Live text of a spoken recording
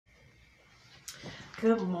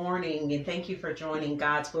Good morning, and thank you for joining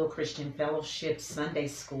God's Will Christian Fellowship Sunday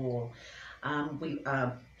School. We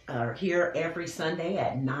are here every Sunday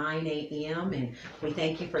at 9 a.m., and we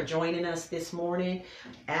thank you for joining us this morning.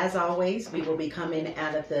 As always, we will be coming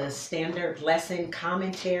out of the standard lesson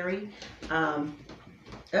commentary. We're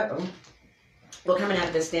coming out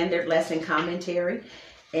of the standard lesson commentary,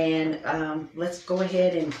 and let's go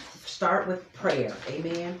ahead and start with prayer.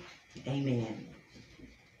 Amen. Amen.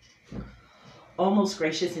 Oh, most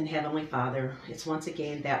gracious and heavenly Father, it's once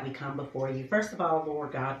again that we come before you. First of all,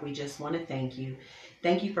 Lord God, we just want to thank you.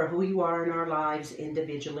 Thank you for who you are in our lives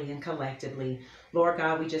individually and collectively. Lord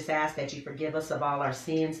God, we just ask that you forgive us of all our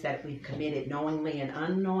sins that we've committed knowingly and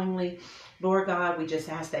unknowingly. Lord God, we just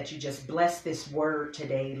ask that you just bless this word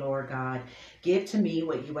today, Lord God. Give to me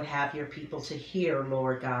what you would have your people to hear,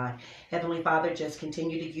 Lord God. Heavenly Father, just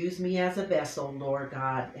continue to use me as a vessel, Lord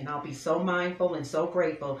God. And I'll be so mindful and so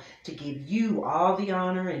grateful to give you all the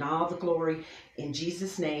honor and all the glory. In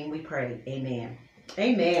Jesus' name we pray. Amen.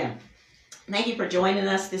 Amen. Thank you for joining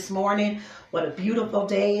us this morning. What a beautiful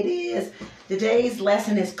day it is. Today's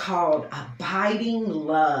lesson is called Abiding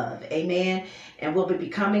Love. Amen. And we'll be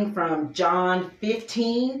coming from John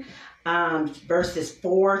 15, verses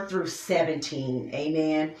 4 through 17.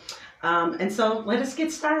 Amen. And so let us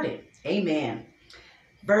get started. Amen.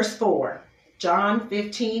 Verse 4. John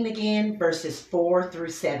 15 again, verses 4 through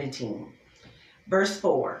 17. Verse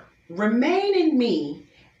 4. Remain in me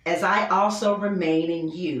as I also remain in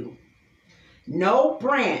you. No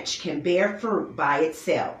branch can bear fruit by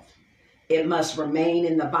itself. It must remain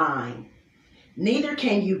in the vine. Neither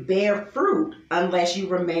can you bear fruit unless you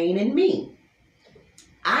remain in me.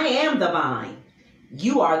 I am the vine.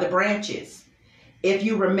 You are the branches. If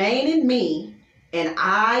you remain in me and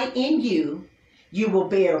I in you, you will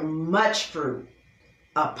bear much fruit.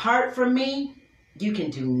 Apart from me, you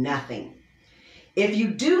can do nothing. If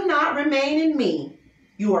you do not remain in me,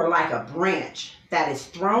 you are like a branch that is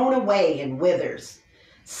thrown away and withers.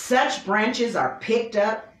 Such branches are picked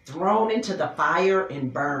up, thrown into the fire,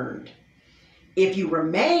 and burned. If you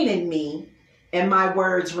remain in me, and my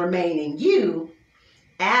words remain in you,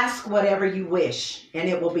 ask whatever you wish, and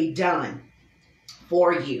it will be done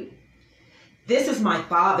for you. This is my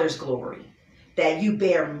Father's glory, that you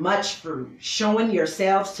bear much fruit, showing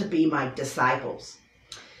yourselves to be my disciples.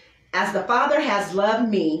 As the Father has loved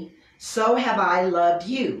me, so have I loved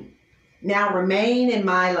you. Now remain in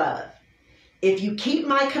my love. If you keep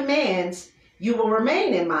my commands, you will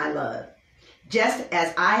remain in my love, just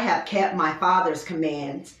as I have kept my Father's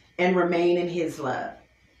commands and remain in his love.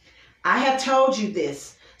 I have told you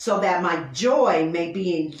this so that my joy may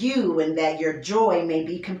be in you and that your joy may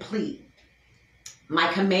be complete.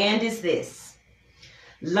 My command is this: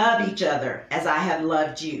 love each other as I have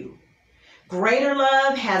loved you. Greater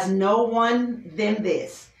love has no one than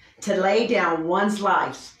this, to lay down one's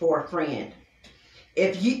life for a friend.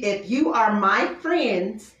 If you are my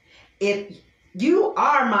friends, if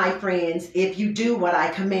you do what I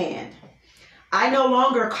command. I no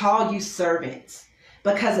longer call you servants,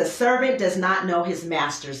 because a servant does not know his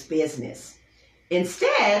master's business.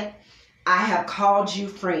 Instead, I have called you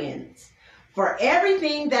friends. For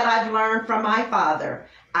everything that I've learned from my Father,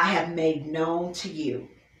 I have made known to you.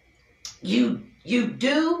 You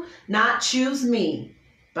do not choose me,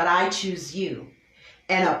 but I choose you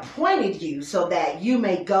and appointed you so that you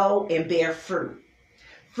may go and bear fruit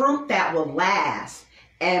that will last,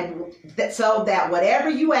 and so that whatever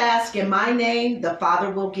you ask in my name, the Father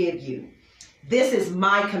will give you. This is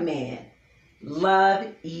my command: love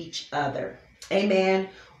each other. Amen.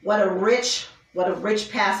 What a rich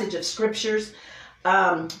passage of scriptures.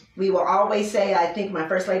 We will always say, I think my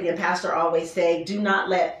First Lady and Pastor always say, do not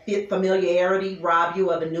let familiarity rob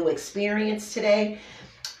you of a new experience today.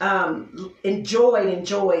 Enjoyed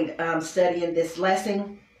studying this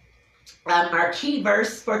lesson. Our key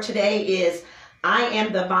verse for today is, I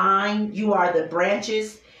am the vine, you are the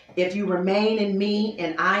branches. If you remain in me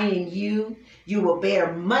and I in you, you will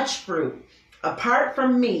bear much fruit. Apart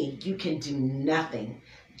from me, you can do nothing.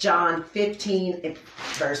 John 15,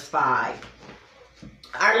 verse 5.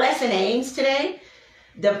 Our lesson aims today: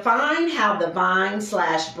 define how the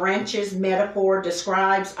vine/branches metaphor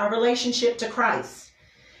describes our relationship to Christ.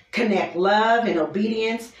 Connect love and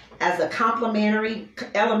obedience as the complementary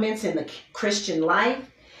elements in the Christian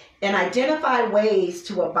life, and identify ways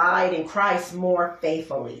to abide in Christ more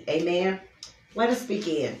faithfully. Amen. Let us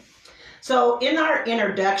begin. So in our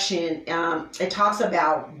introduction, it talks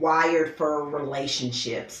about wired for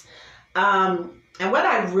relationships. And what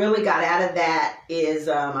I really got out of that is,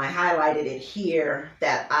 I highlighted it here,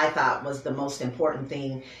 that I thought was the most important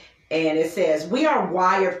thing. And it says, we are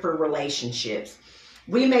wired for relationships.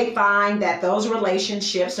 We may find that those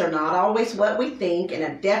relationships are not always what we think and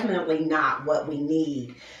are definitely not what we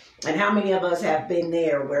need. And how many of us have been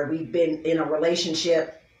there where we've been in a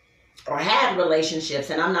relationship or had relationships,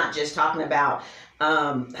 and I'm not just talking about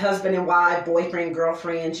husband and wife, boyfriend,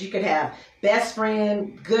 girlfriends. You could have best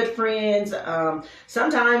friend, good friends,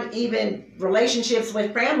 sometimes even relationships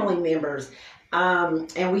with family members.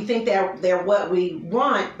 And we think they're what we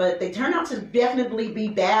want, but they turn out to definitely be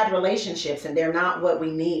bad relationships, and they're not what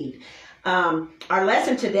we need. Our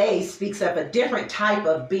lesson today speaks of a different type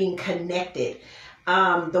of being connected,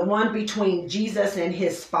 the one between Jesus and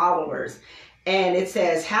his followers. And it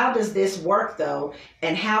says, how does this work though?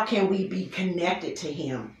 And how can we be connected to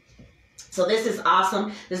him? So this is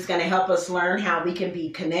awesome. This is going to help us learn how we can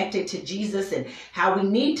be connected to Jesus and how we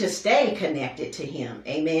need to stay connected to him.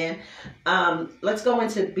 Amen. Let's go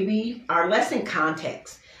into our lesson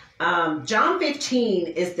context. John 15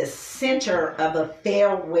 is the center of a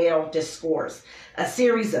farewell discourse, a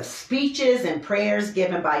series of speeches and prayers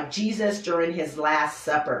given by Jesus during his Last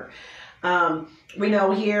Supper. We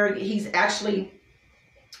know here he's actually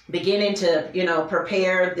beginning to,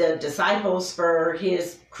 prepare the disciples for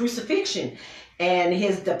his crucifixion and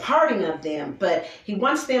his departing of them. But he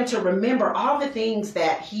wants them to remember all the things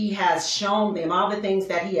that he has shown them, all the things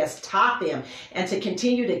that he has taught them, and to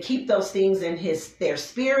continue to keep those things in their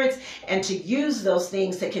spirits and to use those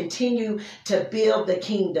things to continue to build the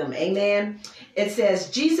kingdom. Amen. It says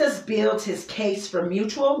Jesus builds his case for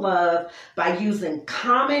mutual love by using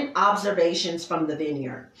common observations from the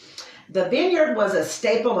vineyard. The vineyard was a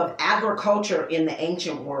staple of agriculture in the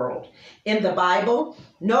ancient world. In the Bible,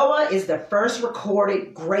 Noah is the first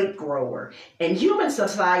recorded grape grower, and human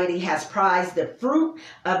society has prized the fruit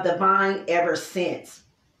of the vine ever since.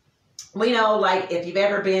 We know, like, if you've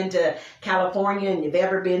ever been to California and you've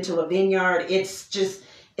ever been to a vineyard, it's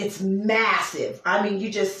massive. I mean,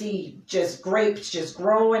 you just see just grapes just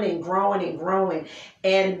growing and growing and growing.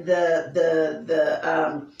 And the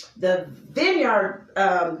vineyard,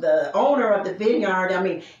 the owner of the vineyard, I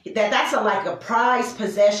mean, that's like a prized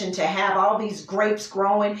possession to have all these grapes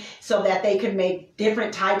growing so that they can make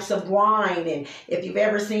different types of wine. And if you've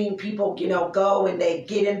ever seen people, go and they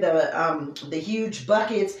get in the huge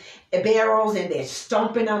buckets, barrels, and they're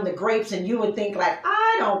stomping on the grapes, and you would think like,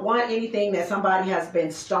 I don't want anything that somebody has been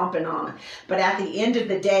stomping on. But at the end of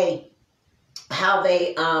the day, how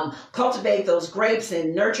they cultivate those grapes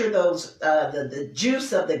and nurture those the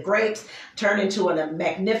juice of the grapes turn into a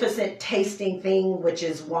magnificent tasting thing, which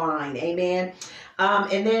is wine. Amen. I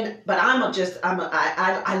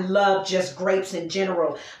love just grapes in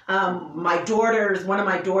general. One of my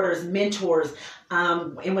daughter's mentors,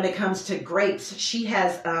 and when it comes to grapes, she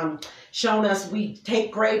has shown us we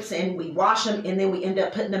take grapes and we wash them and then we end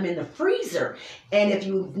up putting them in the freezer. And if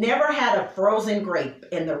you've never had a frozen grape,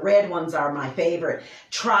 and the red ones are my favorite,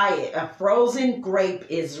 try it. A frozen grape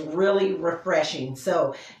is really refreshing.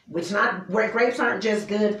 So grapes aren't just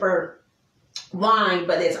good for wine,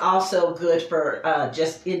 but it's also good for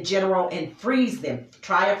just in general, and freeze them.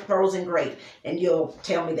 Try a frozen grape and you'll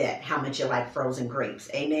tell me how much you like frozen grapes.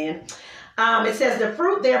 Amen. It says the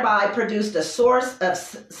fruit thereby produced a source of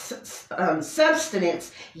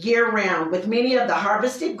sustenance year-round, with many of the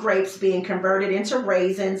harvested grapes being converted into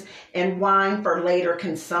raisins and wine for later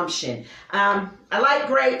consumption. I like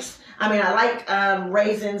grapes. I like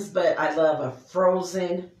raisins, but I love a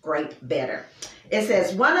frozen grape better. It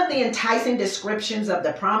says one of the enticing descriptions of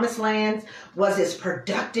the promised land was its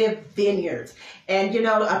productive vineyards. And,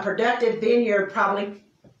 a productive vineyard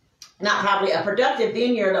a productive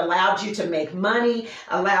vineyard allowed you to make money,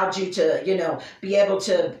 allowed you to, be able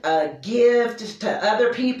to give to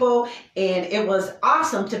other people. And it was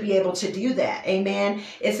awesome to be able to do that. Amen.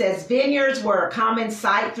 It says vineyards were a common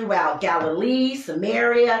sight throughout Galilee,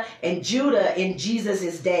 Samaria, and Judah in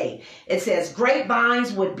Jesus' day. It says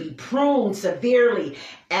grapevines would be pruned severely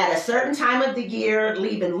at a certain time of the year,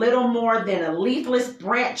 leaving little more than a leafless,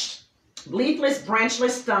 branchless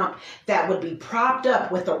stump that would be propped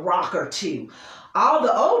up with a rock or two. All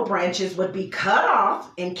the old branches would be cut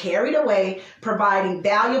off and carried away, providing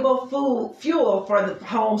valuable fuel for the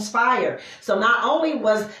home's fire. So not only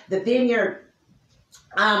was the vineyard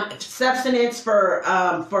substance for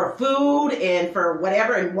food and for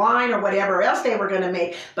whatever, and wine or whatever else they were going to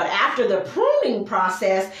make, but after the pruning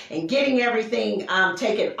process and getting everything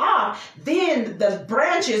taken off, then the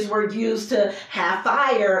branches were used to have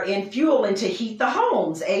fire and fuel and to heat the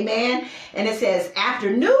homes. Amen. And it says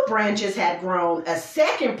after new branches had grown, a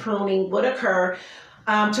second pruning would occur,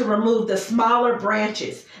 to remove the smaller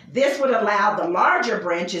branches. This would allow the larger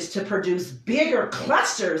branches to produce bigger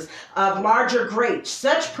clusters of larger grapes.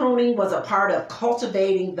 Such pruning was a part of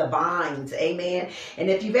cultivating the vines. Amen. And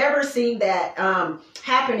if you've ever seen that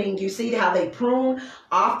happening, you see how they prune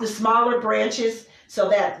off the smaller branches so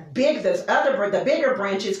that the bigger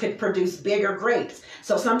branches could produce bigger grapes.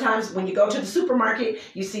 So sometimes when you go to the supermarket,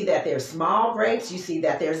 you see that there's small grapes, you see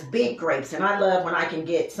that there's big grapes. And I love when I can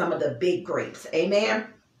get some of the big grapes. Amen.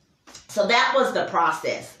 So that was the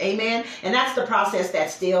process. Amen. And that's the process that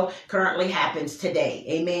still currently happens today.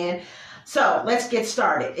 Amen. So let's get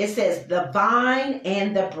started. It says the vine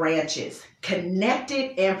and the branches,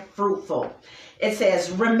 connected and fruitful. It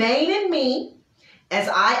says, remain in me as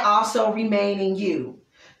I also remain in you.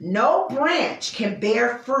 No branch can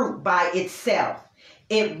bear fruit by itself.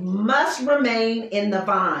 It must remain in the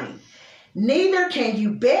vine. Neither can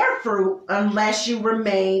you bear fruit unless you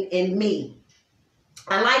remain in me.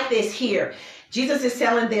 I like this here. Jesus is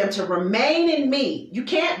telling them to remain in me. You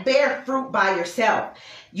can't bear fruit by yourself.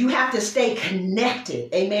 You have to stay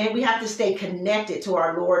connected. Amen. We have to stay connected to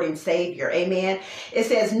our Lord and Savior. Amen. It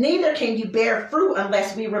says, neither can you bear fruit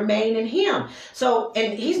unless we remain in him. So,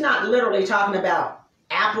 and he's not literally talking about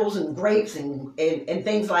apples and grapes and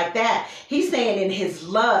things like that. He's saying in his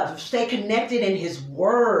love, stay connected in his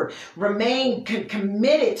word, remain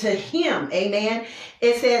committed to him. Amen.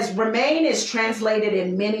 It says remain is translated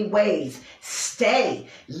in many ways. Stay,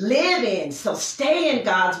 live in. So stay in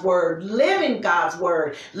God's word, live in God's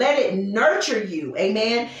word. Let it nurture you.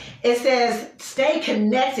 Amen. It says stay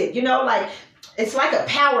connected. You know, like it's like a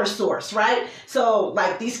power source, right? So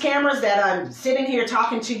like these cameras that I'm sitting here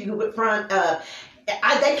talking to you in front of,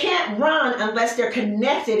 they can't run unless they're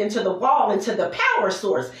connected into the wall, into the power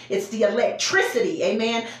source. It's the electricity.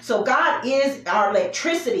 Amen. So God is our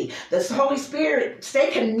electricity. The Holy Spirit,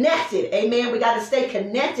 stay connected. Amen. We got to stay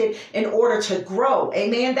connected in order to grow.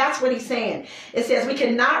 Amen. That's what he's saying. It says we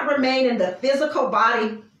cannot remain in the physical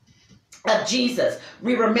body of Jesus.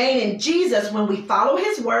 We remain in Jesus when we follow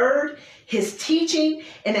his word, his teaching,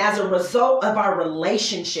 and as a result of our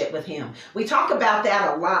relationship with him. We talk about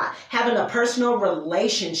that a lot, having a personal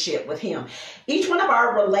relationship with him. Each one of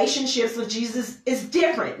our relationships with Jesus is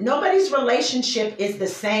different. Nobody's relationship is the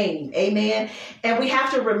same. Amen. And we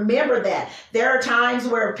have to remember that. There are times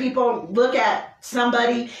where people look at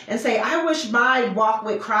somebody and say, I wish my walk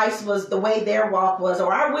with Christ was the way their walk was,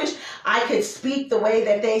 or I wish I could speak the way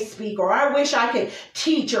that they speak, or I wish I could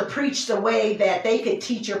teach or preach the way that they could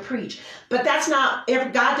teach or preach. But that's not,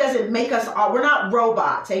 God doesn't make us all, we're not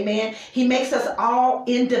robots, amen? He makes us all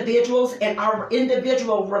individuals, and our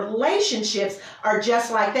individual relationships are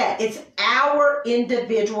just like that. It's our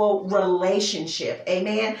individual relationship,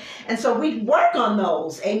 amen? And so we work on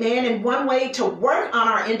those, amen? And one way to work on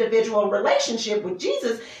our individual relationship with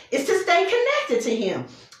Jesus is to stay connected to him.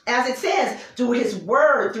 As it says, through his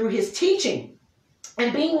word, through his teaching,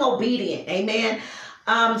 and being obedient, amen?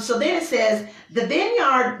 So then it says, the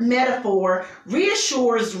vineyard metaphor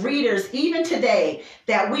reassures readers even today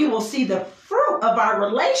that we will see the fruit of our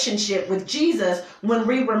relationship with Jesus when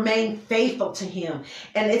we remain faithful to him.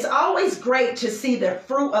 And it's always great to see the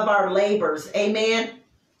fruit of our labors. Amen.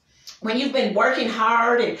 When you've been working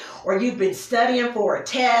hard or you've been studying for a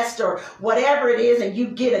test or whatever it is and you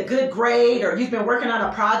get a good grade, or you've been working on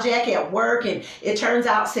a project at work and it turns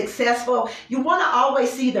out successful, you want to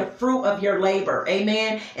always see the fruit of your labor.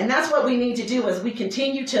 Amen. And that's what we need to do as we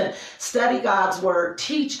continue to study God's word,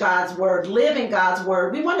 teach God's word, live in God's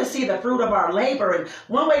word. We want to see the fruit of our labor. And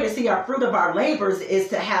one way to see our fruit of our labors is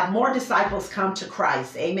to have more disciples come to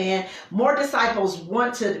Christ. Amen. More disciples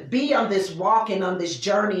want to be on this walk and on this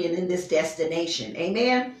journey and in this destination.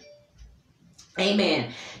 Amen. Amen.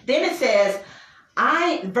 Then it says,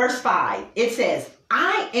 verse 5, it says,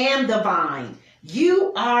 I am the vine,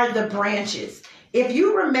 you are the branches. If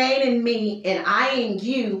you remain in me and I in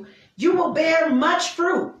you, you will bear much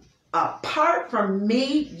fruit. Apart from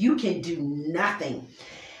me, you can do nothing.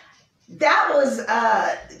 That was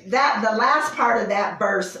the last part of that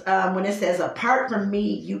verse when it says, apart from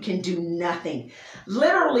me, you can do nothing.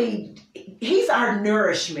 Literally, he's our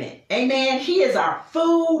nourishment. Amen. He is our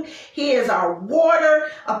food. He is our water.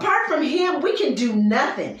 Apart from him, we can do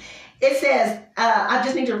nothing. It says, I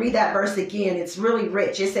just need to read that verse again. It's really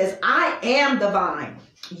rich. It says, I am the vine.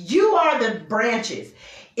 You are the branches.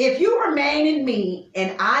 If you remain in me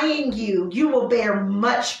and I in you, you will bear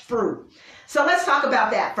much fruit. So let's talk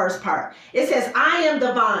about that first part. It says, I am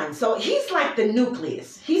the vine. So he's like the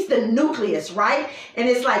nucleus. He's the nucleus, right? And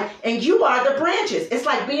it's like, and you are the branches. It's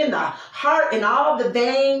like being the heart, and all the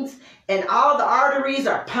veins and all the arteries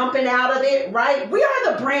are pumping out of it, right? We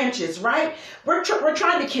are the branches, right? We're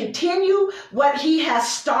trying to continue what he has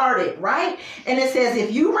started, right? And it says,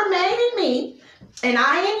 if you remain in me, and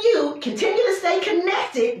I and you continue to stay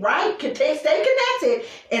connected, right? Stay connected,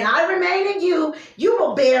 and I remain in you, you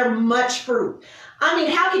will bear much fruit. I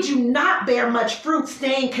mean, how could you not bear much fruit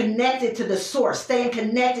staying connected to the source, staying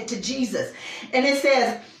connected to Jesus? And it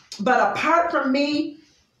says, but apart from me,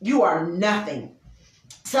 you are nothing.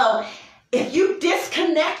 So if you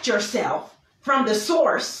disconnect yourself from the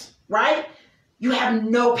source, right, you have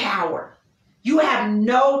no power. You have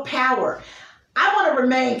no power. I want to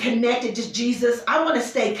remain connected to Jesus. I want to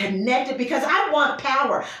stay connected because I want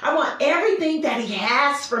power. I want everything that he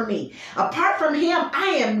has for me. Apart from him,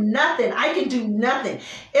 I am nothing. I can do nothing.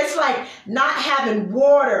 It's like not having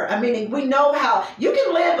water. I mean, we know how you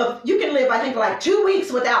can live, I think, like 2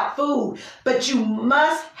 weeks without food, but you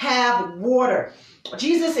must have water.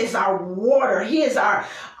 Jesus is our water. He is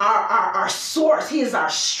our source. He is our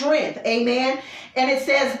strength. Amen. And it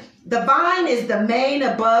says, the vine is the main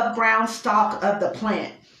above ground stalk of the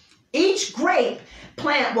plant. Each grape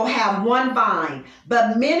plant will have one vine,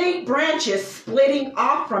 but many branches splitting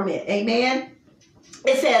off from it. Amen.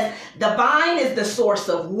 It says the vine is the source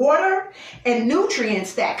of water and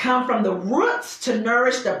nutrients that come from the roots to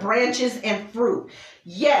nourish the branches and fruit.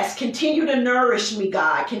 Yes, continue to nourish me,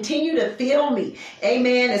 God. Continue to fill me.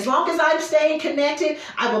 Amen. As long as I'm staying connected,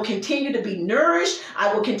 I will continue to be nourished.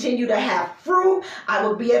 I will continue to have fruit. I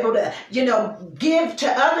will be able to, give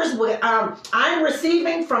to others what I'm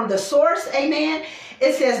receiving from the source. Amen.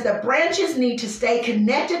 It says the branches need to stay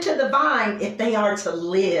connected to the vine if they are to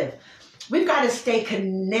live. We've got to stay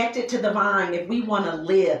connected to the vine if we want to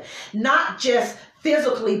live, not just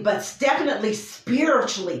physically, but definitely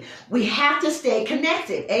spiritually. We have to stay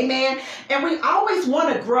connected. Amen. And we always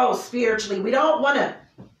want to grow spiritually. We don't want to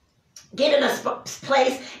get in a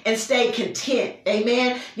place and stay content.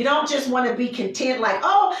 Amen. You don't just want to be content like,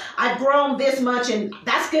 oh, I've grown this much and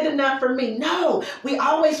that's good enough for me. No, we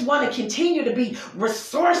always want to continue to be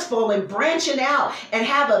resourceful and branching out and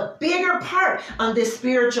have a bigger part on this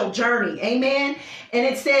spiritual journey. Amen. And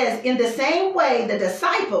it says, in the same way, the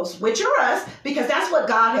disciples, which are us, because that's what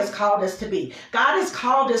God has called us to be. God has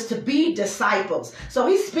called us to be disciples. So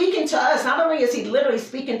he's speaking to us. Not only is he literally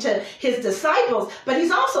speaking to his disciples, but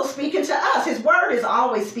he's also speaking to us. His word is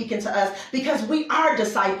always speaking to us because we are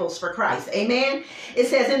disciples for Christ. Amen. It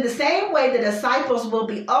says, in the same way, the disciples will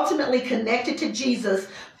be ultimately connected to Jesus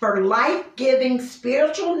for life-giving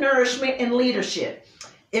spiritual nourishment and leadership.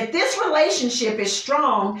 If this relationship is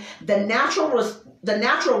strong, the natural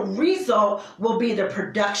result will be the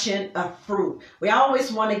production of fruit. We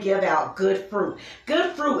always want to give out good fruit.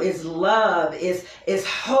 Good fruit is love, is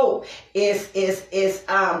hope, is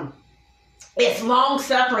long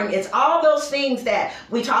suffering. It's all those things that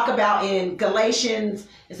we talk about in Galatians.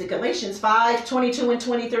 Is it Galatians 5, 22 and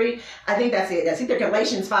 23? I think that's it. That's either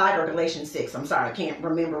Galatians 5 or Galatians 6. I'm sorry, I can't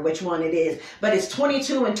remember which one it is. But it's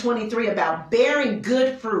 22 and 23 about bearing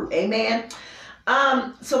good fruit. Amen.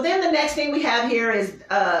 So then the next thing we have here is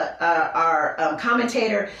our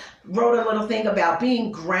commentator wrote a little thing about being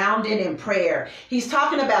grounded in prayer. He's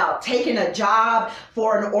talking about taking a job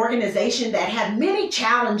for an organization that had many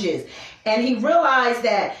challenges. And he realized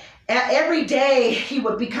that every day he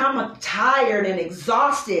would become tired and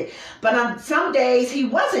exhausted. But on some days he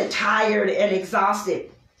wasn't tired and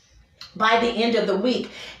exhausted by the end of the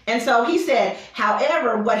week. And so he said,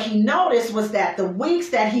 however, what he noticed was that the weeks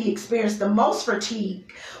that he experienced the most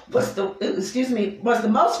fatigue were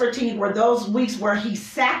those weeks where he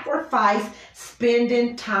sacrificed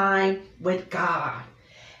spending time with God.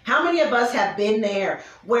 How many of us have been there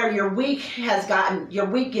where your week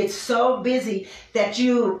gets so busy that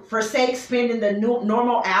you forsake spending the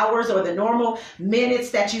normal hours or the normal minutes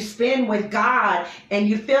that you spend with God, and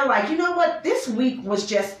you feel like, you know what, this week was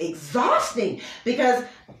just exhausting because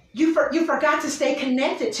you forgot to stay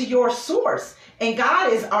connected to your source. And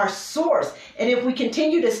God is our source. And if we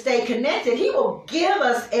continue to stay connected, he will give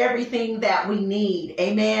us everything that we need.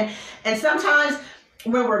 Amen. And sometimes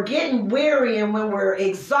when we're getting weary and when we're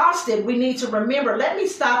exhausted, we need to remember, let me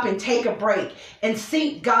stop and take a break and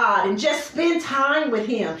seek God and just spend time with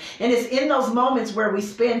him. And it's in those moments where we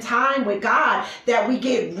spend time with God that we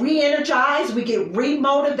get re-energized, we get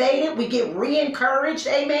re-motivated, we get re-encouraged.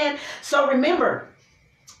 Amen. So remember,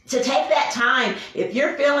 to take that time. If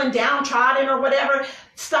you're feeling downtrodden or whatever,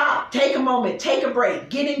 stop, take a moment, take a break,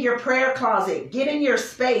 get in your prayer closet, get in your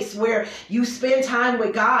space where you spend time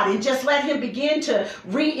with God and just let him begin to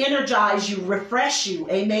re-energize you, refresh you.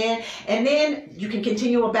 Amen. And then you can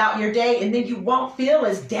continue about your day, and then you won't feel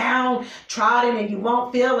as downtrodden, and you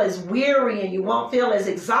won't feel as weary, and you won't feel as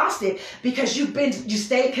exhausted, because you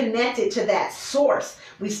stay connected to that source.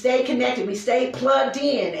 We stay connected. We stay plugged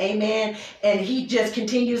in. Amen. And he just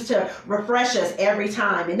continues to refresh us every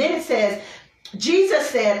time. And then it says, Jesus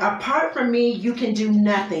said, apart from me, you can do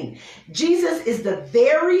nothing. Jesus is the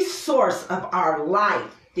very source of our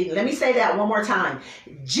life. Let me say that one more time.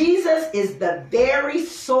 Jesus is the very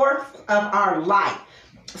source of our life.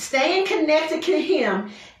 Staying connected to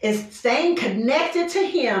him is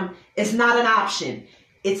not an option.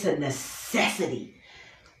 It's a necessity.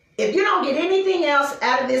 If you don't get anything else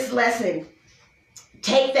out of this lesson,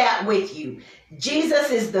 take that with you. Jesus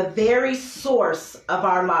is the very source of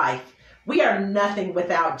our life. We are nothing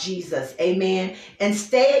without Jesus. Amen. And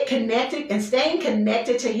staying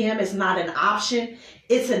connected to him is not an option.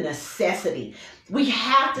 It's a necessity. We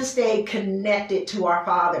have to stay connected to our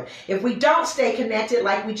Father. If we don't stay connected,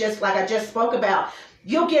 like I just spoke about,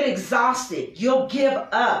 you'll get exhausted. You'll give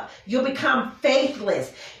up. You'll become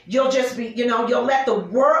faithless. You'll just be, you'll let the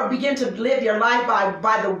world begin to live your life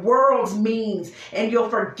by the world's means, and you'll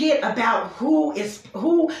forget about who is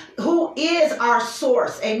our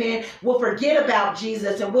source. Amen. We'll forget about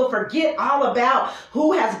Jesus, and we'll forget all about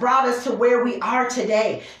who has brought us to where we are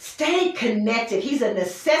today. Stay connected. He's a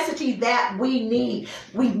necessity that we need.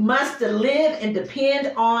 We must live and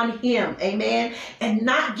depend on him. Amen. And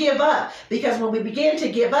not give up, because when we begin to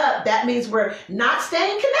give up, that means we're not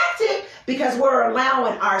staying connected, because we're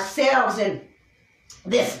allowing ourselves and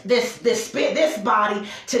this body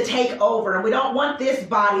to take over. And we don't want this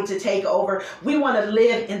body to take over. We want to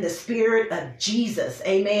live in the spirit of Jesus.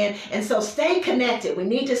 Amen. And so stay connected. We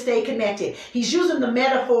need to stay connected. He's using the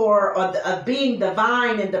metaphor of being the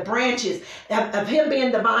vine and the branches, of him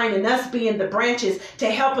being the vine and us being the branches, to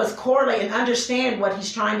help us correlate and understand what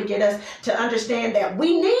he's trying to get us to understand, that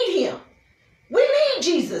we need him. We need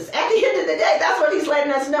Jesus. At the end of the day, that's what he's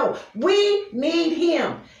letting us know. We need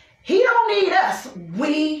him. He don't need us.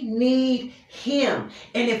 We need him.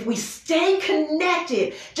 And if we stay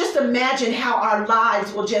connected, just imagine how our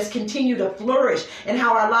lives will just continue to flourish, and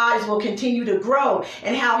how our lives will continue to grow,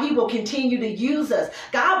 and how he will continue to use us.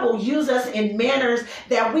 God will use us in manners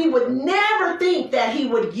that we would never think that he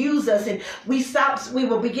would use us. And we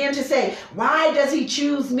will begin to say, why does he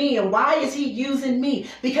choose me? And why is he using me?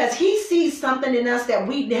 Because he sees something in us that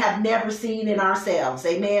we have never seen in ourselves.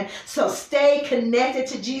 Amen. So stay connected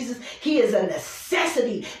to Jesus. He is a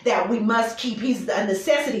necessity that we must keep. He's a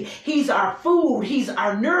necessity. He's our food. He's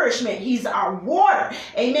our nourishment. He's our water.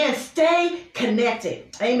 Amen. Stay connected.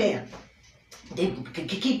 Amen.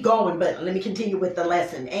 Keep going, but let me continue with the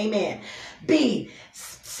lesson. Amen. B,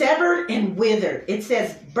 severed and withered. It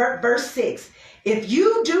says, verse 6, if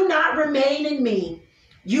you do not remain in me,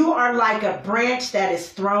 you are like a branch that is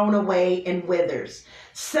thrown away and withers.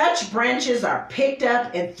 Such branches are picked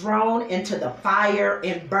up and thrown into the fire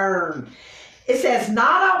and burned. It says,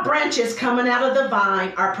 not all branches coming out of the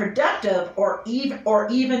vine are productive or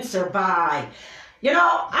even survive.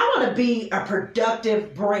 I want to be a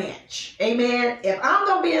productive branch. Amen. If I'm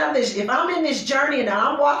going to be on this, if I'm in this journey and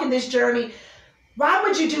I'm walking this journey, why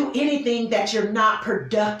would you do anything that you're not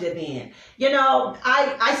productive in?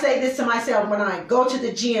 I say this to myself when I go to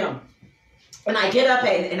the gym. And I get up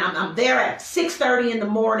and I'm there at 6:30 in the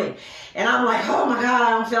morning. And I'm like, oh my God, I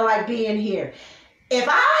don't feel like being here. If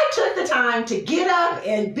I took the time to get up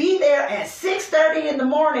and be there at 6:30 in the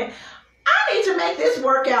morning, I need to make this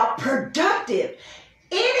workout productive.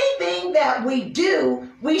 Anything that we do,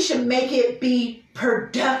 we should make it be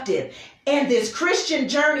productive. And this Christian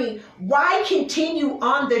journey, why continue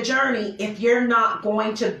on the journey if you're not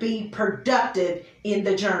going to be productive in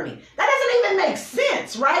the journey? That doesn't even make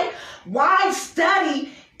sense, right? Why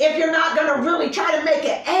study if you're not going to really try to make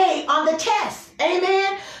an A on the test?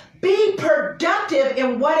 Amen. Be productive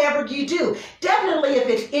in whatever you do. Definitely, if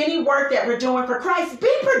it's any work that we're doing for Christ,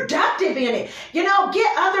 be productive in it.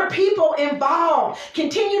 Get other people involved.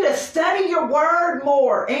 Continue to study your word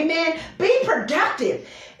more. Amen. Be productive.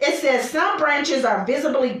 It says some branches are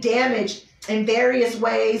visibly damaged in various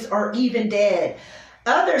ways or even dead.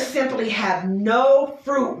 Others simply have no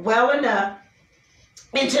fruit well enough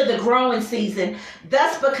into the growing season,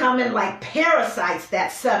 thus becoming like parasites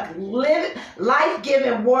that suck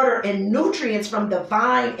life-giving water and nutrients from the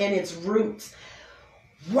vine and its roots.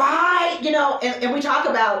 Why, and we talk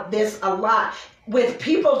about this a lot. with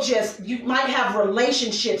people, just, you might have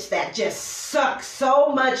relationships that just suck so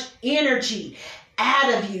much energy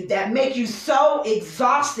out of you, that make you so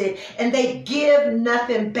exhausted, and they give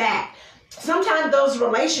nothing back. Sometimes those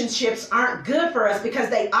relationships aren't good for us because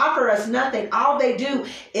they offer us nothing. All they do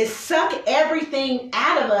is suck everything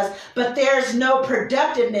out of us, but there's no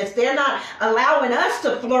productiveness. They're not allowing us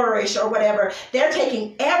to flourish or whatever. They're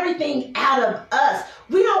taking everything out of us.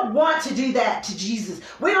 We don't want to do that to Jesus.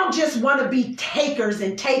 We don't just want to be takers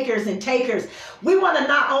and takers and takers. We want to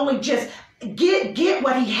not only just get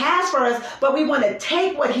what he has for us, but we want to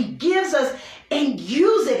take what he gives us and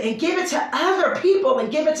use it and give it to other people and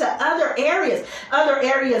give it to other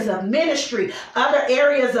areas of ministry, other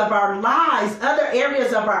areas of our lives, other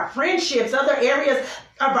areas of our friendships, other areas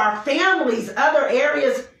of our families, other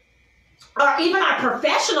areas, or even our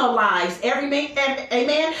professional lives.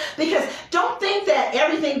 Amen. Because don't think that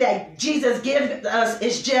everything that Jesus gives us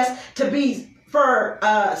is just to be for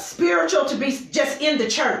spiritual, to be just in the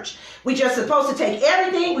church. We just supposed to take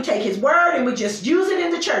everything, we take his word, and we just use it in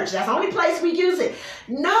the church. That's the only place we use it.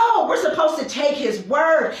 No, we're supposed to take his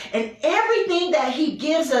word and everything that he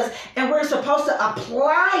gives us, and we're supposed to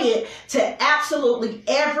apply it to absolutely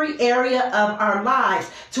every area of our lives,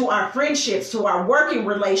 to our friendships, to our working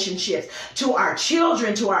relationships, to our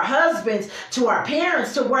children, to our husbands, to our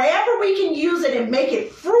parents, to wherever we can use it and make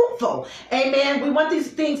it fruitful. Amen. We want these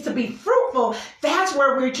things to be fruitful. That's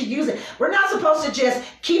where we're to use it. We're not supposed to just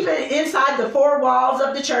keep it inside the four walls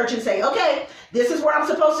of the church and say, okay, this is where I'm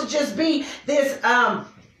supposed to just be this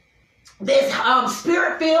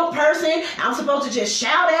spirit-filled person. I'm supposed to just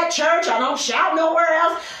shout at church. I don't shout nowhere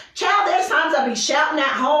else. Child, there's times I'll be shouting at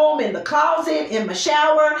home, in the closet, in my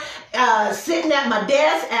shower, sitting at my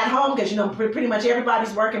desk at home, because, you know, pretty much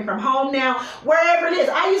everybody's working from home now. Wherever it is.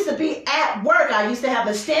 I used to be at work. I used to have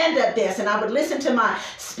a stand-up desk, and I would listen to my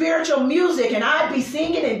spiritual music, and I'd be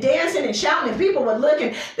singing and dancing and shouting, and people would look,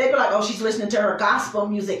 and they'd be like, oh, she's listening to her gospel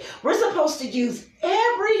music. We're supposed to use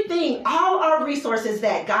everything, all our resources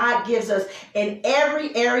that God gives us in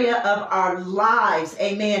every area of our lives.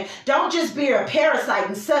 Amen. Don't just be a parasite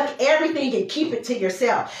and suck everything and keep it to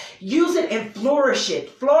yourself. Use it and flourish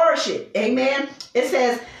it. Flourish it. Amen. It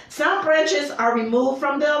says, some branches are removed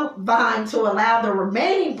from the vine to allow the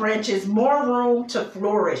remaining branches more room to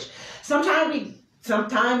flourish.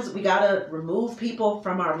 Sometimes we got to remove people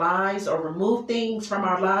from our lives, or remove things from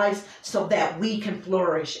our lives so that we can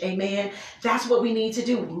flourish. Amen. That's what we need to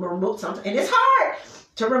do. Remove something. And it's hard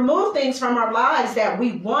to remove things from our lives that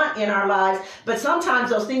we want in our lives. But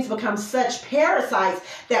sometimes those things become such parasites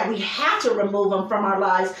that we have to remove them from our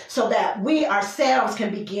lives so that we ourselves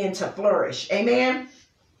can begin to flourish. Amen.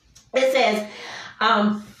 It says,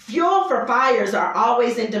 fuel for fires are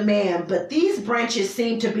always in demand, but these branches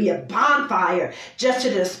seem to be a bonfire just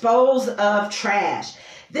to dispose of trash.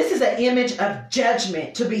 This is an image of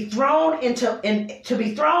judgment. To be thrown into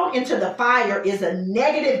the fire is a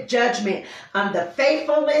negative judgment on the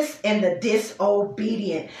faithfulness and the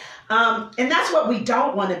disobedient. And that's what we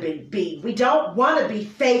don't want to be. We don't want to be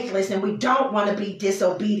faithless, and we don't want to be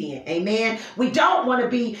disobedient. Amen. We don't want to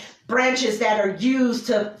be branches that are used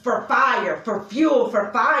for fire, for fuel for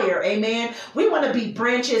fire. Amen. We want to be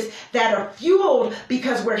branches that are fueled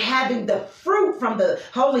because we're having the fruit from the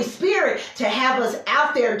Holy Spirit to have us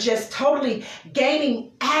out there just totally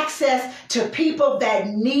gaining access to people that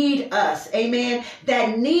need us. Amen.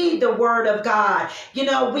 That need the word of God. You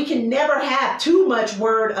know, we can never have too much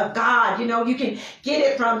word of God. You know, you can get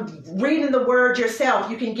it from reading the word yourself.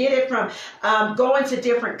 You can get it from going to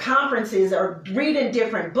different conferences or reading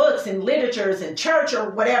different books and literatures and church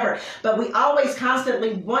or whatever. But we always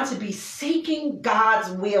constantly want to be seeking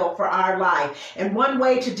God's will for our life. And one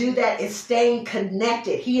way to do that is staying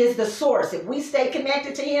connected. He is the source. If we stay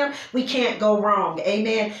connected to him, we can't go wrong.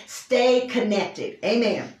 Amen. Stay connected.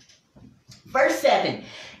 Amen. Verse 7,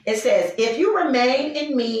 it says, if you remain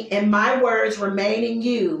in me and my words remain in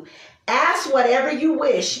you, ask whatever you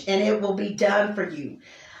wish and it will be done for you.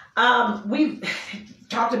 We've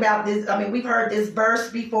talked about this. I mean, we've heard this verse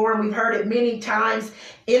before, and we've heard it many times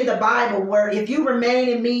in the Bible, where if you remain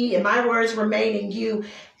in me and my words remain in you,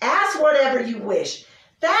 ask whatever you wish.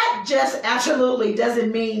 That just absolutely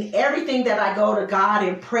doesn't mean everything that I go to God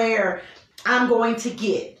in prayer, I'm going to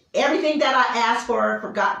get. Everything that I ask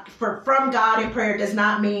from God in prayer does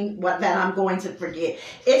not mean that I'm going to forget.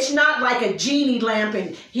 It's not like a genie lamp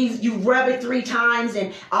and you rub it 3 times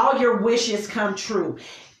and all your wishes come true.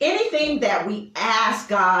 Anything that we ask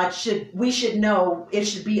God, we should know it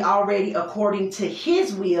should be already according to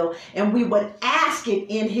his will, and we would ask ask it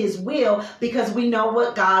in his will because we know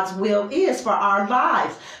what God's will is for our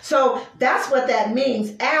lives. So that's what that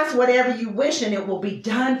means. Ask whatever you wish and it will be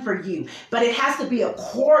done for you. But it has to be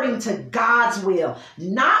according to God's will.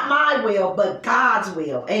 Not my will, but God's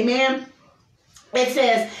will. Amen. It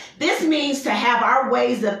says, this means to have our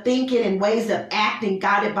ways of thinking and ways of acting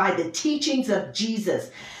guided by the teachings of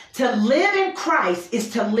Jesus. To live in Christ is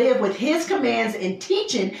to live with his commands and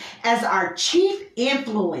teaching as our chief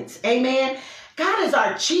influence. Amen. God is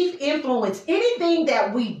our chief influence. Anything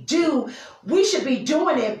that we do, we should be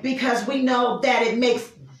doing it because we know that it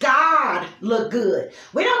makes God look good.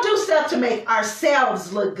 We don't do stuff to make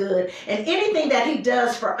ourselves look good. And anything that he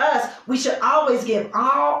does for us, we should always give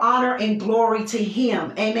all honor and glory to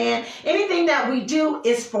him. Amen. Anything that we do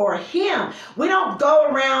is for him. We don't go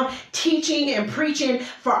around teaching and preaching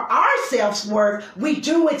for our self-worth. We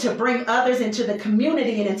do it to bring others into the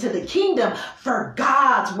community and into the kingdom for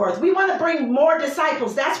God's worth. We want to bring more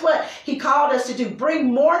disciples. That's what he called us to do.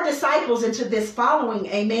 Bring more disciples into this following.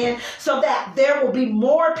 Amen. So that there will be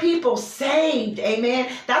more people saved. Amen.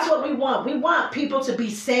 That's what we want. We want people to be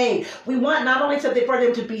saved. We want not only for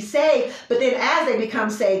them to be saved, but then as they become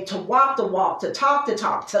saved, to walk the walk, to talk the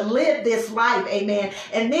talk, to live this life. Amen.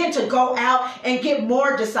 And then to go out and get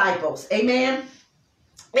more disciples. Amen.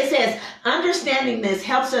 It says, understanding this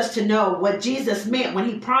helps us to know what Jesus meant when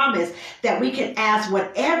he promised that we can ask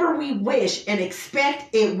whatever we wish and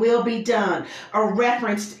expect it will be done, or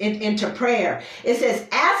referenced into prayer. It says,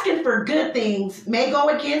 asking for good things may go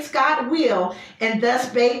against God's will and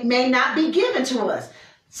thus may not be given to us.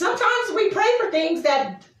 Sometimes we pray for things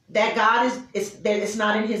that God it's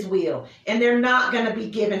not in his will, and they're not going to be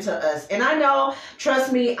given to us. And I know,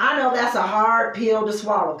 trust me, I know that's a hard pill to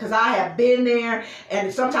swallow because I have been there,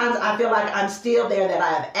 and sometimes I feel like I'm still there, that I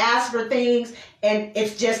have asked for things and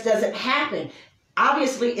it just doesn't happen.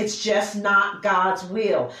 Obviously, it's just not God's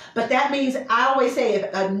will. But that means, I always say,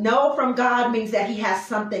 if a no from God means that he has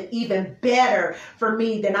something even better for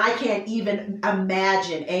me than I can't even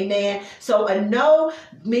imagine. Amen. So a no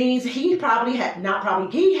means he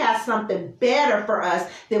has something better for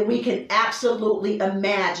us than we can absolutely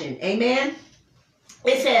imagine. Amen.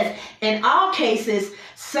 It says, in all cases,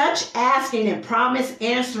 such asking and promise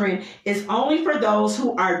answering is only for those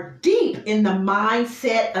who are deep in the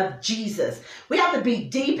mindset of Jesus. We have to be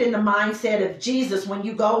deep in the mindset of Jesus when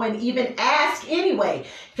you go and even ask anyway.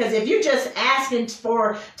 Because if you're just asking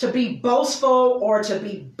to be boastful or to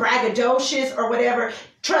be braggadocious or whatever,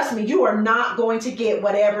 trust me, you are not going to get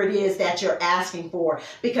whatever it is that you're asking for.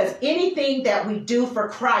 Because anything that we do for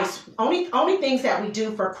Christ, only things that we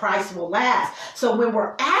do for Christ will last. So when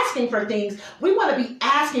we're asking for things, we want to be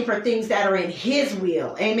asking for things that are in his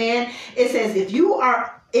will. Amen. It says,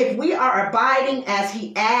 if we are abiding as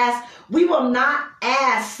he asks, we will not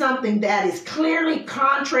ask something that is clearly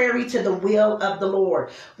contrary to the will of the Lord.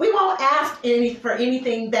 We won't ask for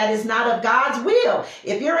anything that is not of God's will.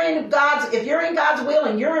 If you're in God's will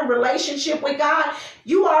and you're in relationship with God,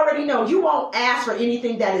 you already know you won't ask for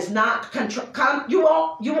anything that is not you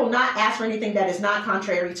will not ask for anything that is not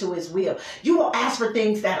contrary to his will. You will ask for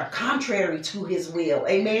things that are contrary to his will.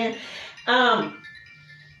 Amen.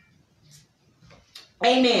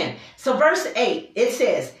 Amen. So verse 8, it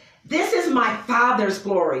says, this is my Father's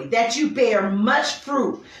glory, that you bear much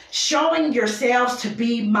fruit, showing yourselves to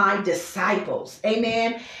be my disciples.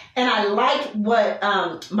 Amen. And I like what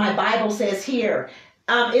my Bible says here.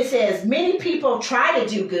 It says, many people try to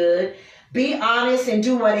do good, be honest, and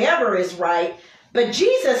do whatever is right. But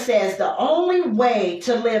Jesus says the only way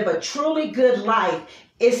to live a truly good life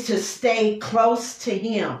is to stay close to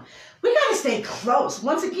him. We got to stay close.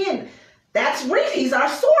 Once again, that's real. He's our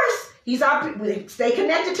source. We stay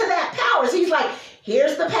connected to that power. So he's like,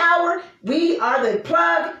 here's the power. We are the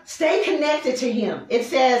plug. Stay connected to him. It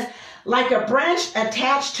says, like a branch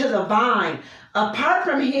attached to the vine. Apart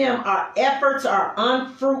from him, our efforts are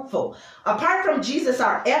unfruitful. Apart from Jesus,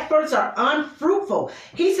 our efforts are unfruitful.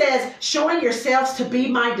 He says, showing yourselves to be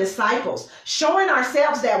my disciples, showing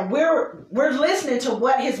ourselves that we're listening to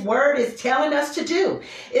what his word is telling us to do.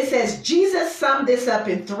 It says, Jesus summed this up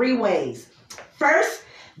in 3 ways. First,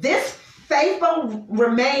 this faithful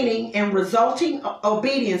remaining and resulting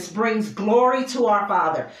obedience brings glory to our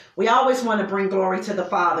Father. We always want to bring glory to the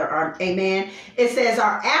Father. Amen. It says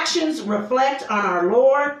our actions reflect on our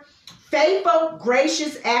Lord. Faithful,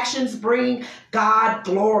 gracious actions bring God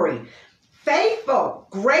glory. Faithful,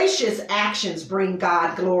 gracious actions bring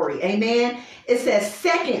God glory. Amen. It says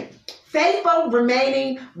second, faithful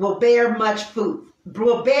remaining will bear much fruit.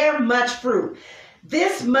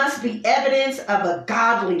 This must be evidence of a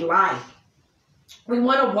godly life. We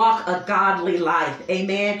want to walk a godly life.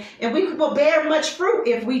 Amen. And we will bear much fruit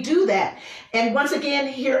if we do that. And once again,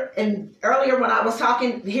 here and earlier when I was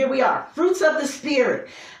talking, here we are. Fruits of the Spirit,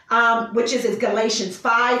 which is Galatians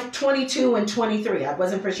 5:22 and 23. I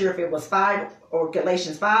wasn't for sure if it was 5 or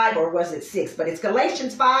Galatians 5 or was it 6, but it's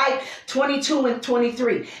Galatians 5:22 and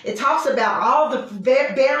 23. It talks about all the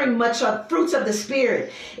bearing much of fruits of the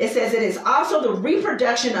Spirit. It says it is also the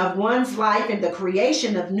reproduction of one's life and the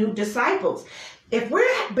creation of new disciples. If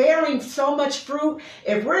we're bearing so much fruit,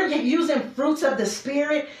 if we're using fruits of the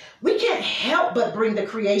Spirit, we can't help but bring the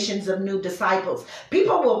creations of new disciples.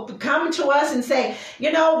 People will come to us and say,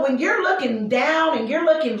 you know, when you're looking down and you're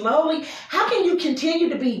looking lowly, how can you continue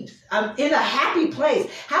to be in a happy place?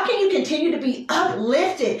 How can you continue to be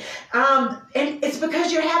uplifted? And it's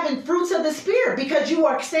because you're having fruits of the Spirit, because you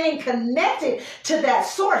are staying connected to that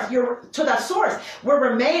source.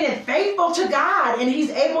 We're remaining faithful to God, and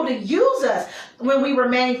He's able to use us when we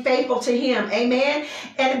remain faithful to Him. Amen.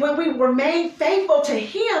 And when we remain faithful to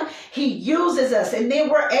Him, He uses us, and then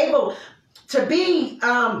we're able to be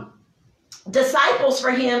disciples for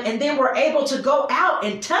Him, and then we're able to go out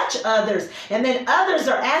and touch others, and then others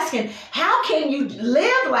are asking, how can you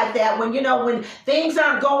live like that when, you know, when things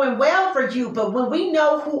aren't going well for you? But when we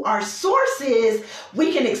know who our source is,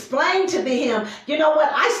 we can explain to Him, you know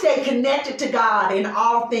what, I stay connected to God in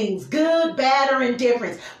all things, good, bad, or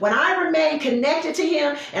indifference. When I remain connected to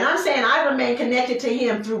Him, and I'm saying I remain connected to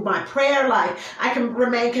Him through my prayer life, I can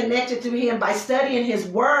remain connected to Him by studying His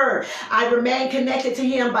Word, I remain connected to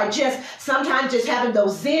Him by sometimes just having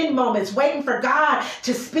those Zen moments, waiting for God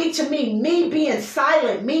to speak to me being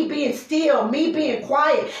silent, me being still, me being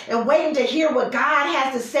quiet, and waiting to hear what God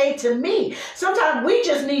has to say to me. Sometimes we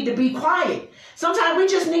just need to be quiet. Sometimes we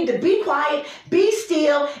just need to be quiet, be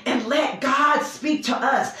still, and let God speak to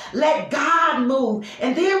us. Let God move.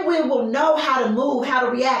 And then we will know how to move, how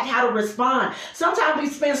to react, how to respond. Sometimes we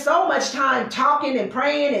spend so much time talking and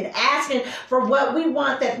praying and asking for what we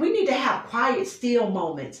want that we need to have quiet, still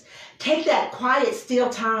moments. Take that quiet, still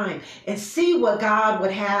time and see what God would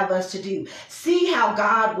have us to do. See how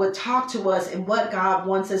God would talk to us and what God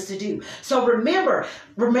wants us to do. So remember,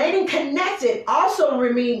 remaining connected also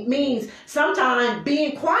means sometimes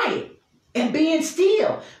being quiet and being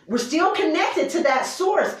still. We're still connected to that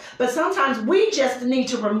source, but sometimes we just need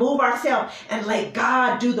to remove ourselves and let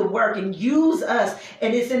God do the work and use us.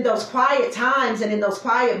 And it's in those quiet times and in those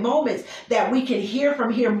quiet moments that we can hear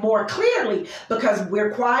from Him more clearly, because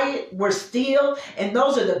we're quiet, we're still, and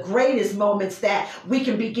those are the greatest moments that we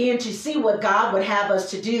can begin to see what God would have us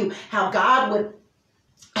to do, how God would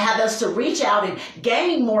have us to reach out and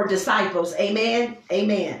gain more disciples. Amen.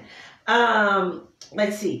 Amen.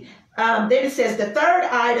 Let's see. Then it says the third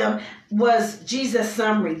item was Jesus'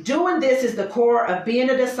 summary. Doing this is the core of being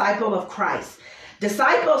a disciple of Christ.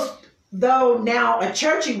 Disciples, though now a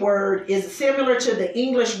churchy word, is similar to the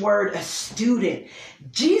English word a student.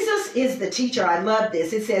 Jesus is the teacher. I love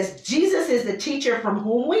this. It says Jesus is the teacher from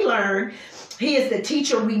whom we learn. He is the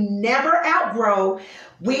teacher we never outgrow.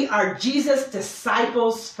 We are Jesus'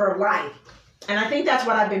 disciples for life. And I think that's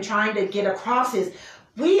what I've been trying to get across is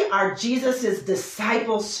we are Jesus's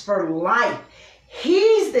disciples for life.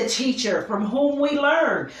 He's the teacher from whom we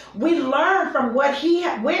learn. We learn from what He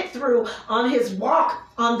went through on His walk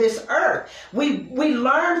on this earth. We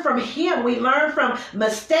learn from Him. We learn from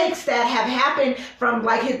mistakes that have happened, from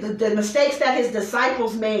like the mistakes that His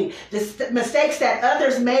disciples made, the mistakes that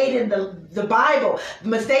others made in the Bible,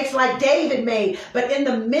 mistakes like David made. But in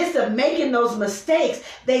the midst of making those mistakes,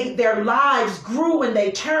 their lives grew and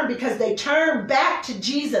they turned, because they turned back to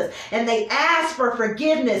Jesus and they asked for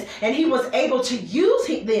forgiveness, and He was able to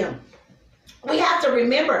use them. We have to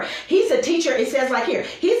remember, He's a teacher. It says like here,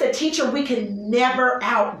 He's a teacher we can never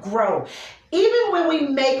outgrow. Even when we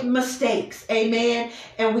make mistakes, amen,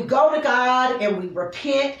 and we go to God and we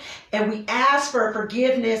repent and we ask for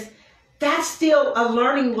forgiveness, that's still a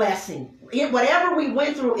learning lesson. Whatever we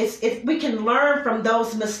went through, we can learn from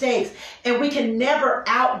those mistakes, and we can never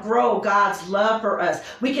outgrow God's love for us.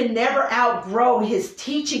 We can never outgrow His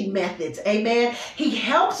teaching methods. Amen. He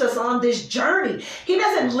helps us on this journey. He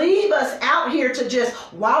doesn't leave us out here to just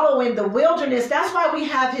wallow in the wilderness. That's why we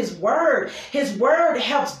have His Word. His Word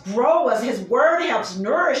helps grow us. His Word helps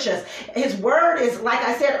nourish us. His Word is, like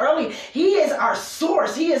I said earlier, He is our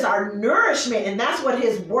source. He is our nourishment, and that's what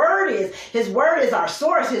His Word is. His Word is our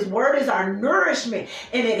source. His Word is our nourishment,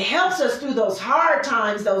 and it helps us through those hard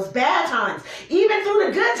times, those bad times, even through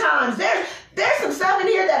the good times. There's some stuff in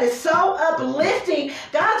here that is so up uplifting.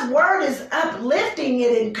 God's word is uplifting.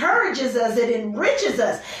 It encourages us. It enriches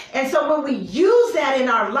us. And so when we use that in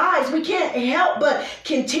our lives, we can't help but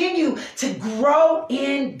continue to grow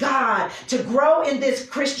in God, to grow in this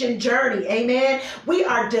Christian journey. Amen. We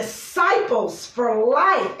are disciples for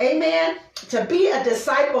life. Amen. To be a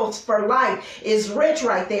disciple for life is rich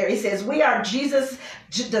right there. It says we are Jesus'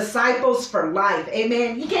 disciples for life.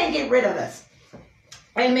 Amen. He can't get rid of us.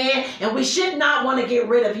 Amen. And we should not want to get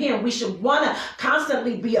rid of him. We should want to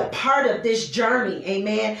constantly be a part of this journey.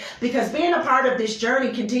 Amen. Because being a part of this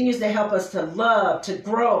journey continues to help us to love, to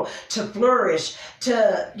grow, to flourish,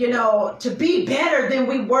 to be better than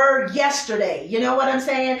we were yesterday. You know what I'm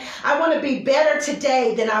saying? I want to be better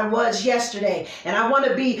today than I was yesterday. And I want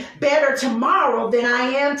to be better tomorrow than I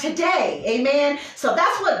am today. Amen. So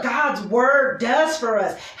that's what God's word does for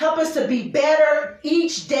us. Help us to be better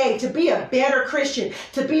each day, to be a better Christian,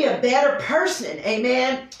 to be a better person.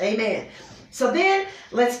 Amen. Amen. So then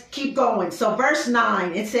let's keep going. So verse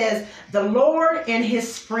 9, it says, the Lord and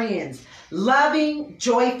his friends, loving,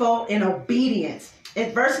 joyful, and obedience.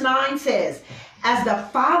 And verse 9 says, as the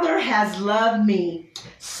Father has loved me,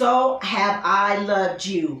 so have I loved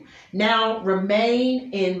you. Now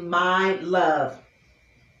remain in my love.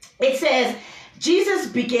 It says, Jesus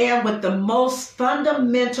began with the most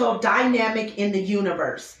fundamental dynamic in the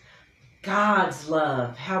universe. God's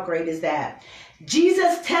love. How great is that?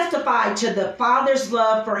 Jesus testified to the Father's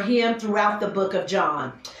love for him throughout the book of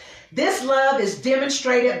John. This love is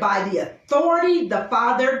demonstrated by the authority the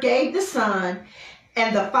Father gave the Son,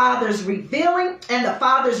 and the Father's revealing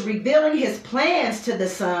his plans to the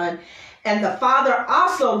Son. And the Father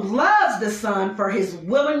also loves the Son for his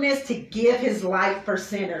willingness to give his life for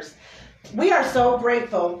sinners. We are so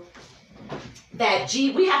grateful that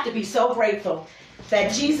we have to be so grateful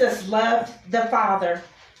that Jesus loved the Father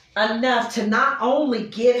enough to not only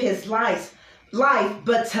give his life,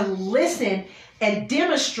 but to listen and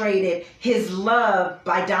demonstrated his love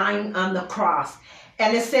by dying on the cross.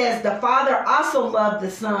 And it says the Father also loved the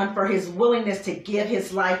Son for his willingness to give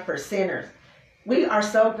his life for sinners. We are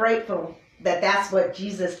so grateful that that's what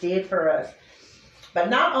Jesus did for us. But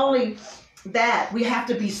not only that, we have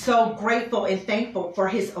to be so grateful and thankful for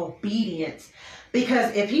his obedience.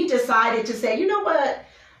 Because if he decided to say, you know what,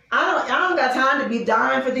 I don't got time to be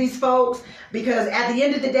dying for these folks, because at the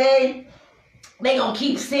end of the day, they're going to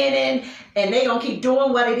keep sinning and they're going to keep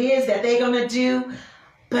doing what it is that they're going to do.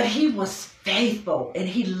 But he was faithful and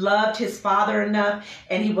he loved his Father enough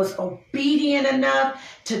and he was obedient enough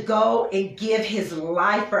to go and give his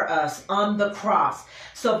life for us on the cross.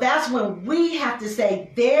 So that's when we have to say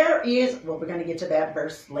we're going to get to that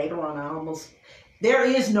verse later on. There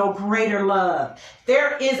is no greater love.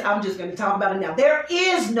 I'm just going to talk about it now. There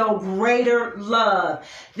is no greater love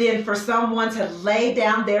than for someone to lay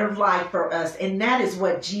down their life for us. And that is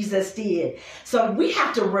what Jesus did. So we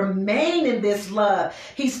have to remain in this love.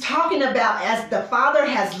 He's talking about as the Father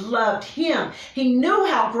has loved him. He knew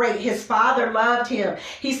how great his Father loved him.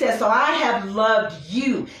 He says, so I have loved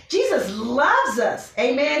you. Jesus loves us.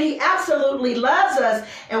 Amen. He absolutely loves us.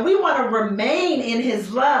 And we want to remain in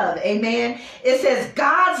his love. Amen. It says,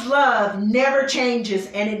 God's love never changes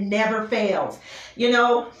and it never fails.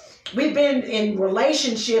 We've been in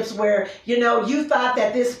relationships where, you thought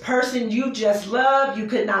that this person you just loved, you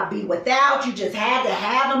could not be without. You just had to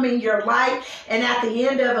have them in your life. And at the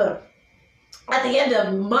end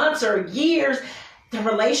of months or years, the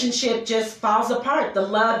relationship just falls apart. The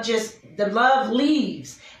love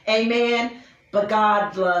leaves. Amen. But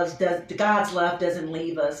God's love doesn't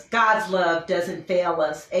leave us. God's love doesn't fail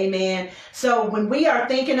us. Amen. So when we are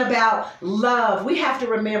thinking about love, we have to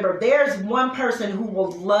remember there's one person who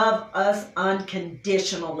will love us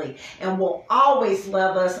unconditionally and will always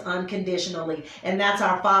love us unconditionally. And that's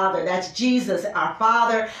our Father. That's Jesus, our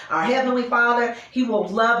Father, our Heavenly Father. He will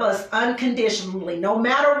love us unconditionally, no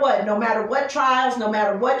matter what trials, no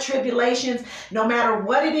matter what tribulations, no matter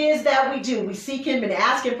what it is that we do. We seek him and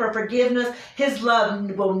ask him for forgiveness. His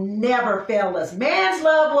love will never fail us. Man's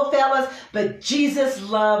love will fail us, but Jesus'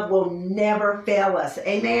 love will never fail us.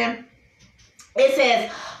 Amen. It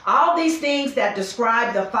says, all these things that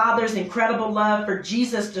describe the Father's incredible love for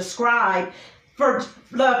Jesus describe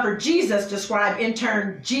in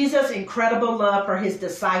turn Jesus' incredible love for his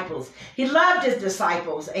disciples. He loved his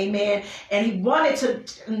disciples, amen, and he wanted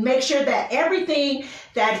to make sure that everything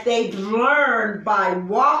that they learned by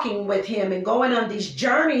walking with him and going on these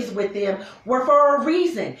journeys with him were for a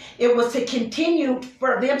reason. It was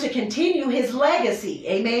for them to continue his legacy,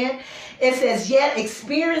 amen. It says, yet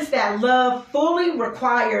experience that love fully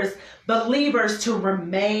requires believers to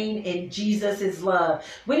remain in Jesus' love.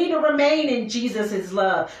 We need to remain in Jesus' Jesus'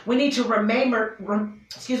 love. We need to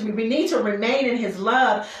we need to remain in his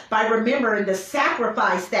love by remembering the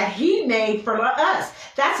sacrifice that he made for us.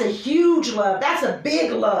 That's a huge love. That's a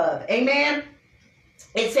big love. Amen.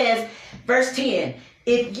 It says, verse 10,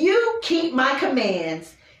 if you keep my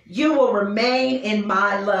commands, you will remain in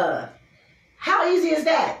my love. How easy is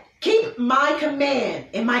that? Keep my command.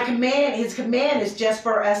 And his command is just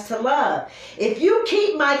for us to love. If you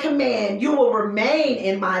keep my command, you will remain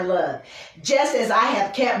in my love, just as I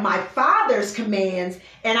have kept my Father's commands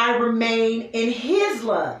and I remain in his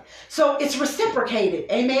love. So it's reciprocated.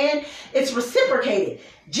 Amen. It's reciprocated.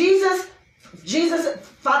 The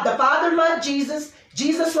Father loved Jesus.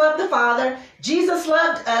 Jesus loved the Father. Jesus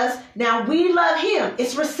loved us. Now we love him.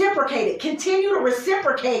 It's reciprocated. Continue to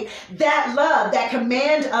reciprocate that love, that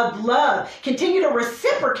command of love. Continue to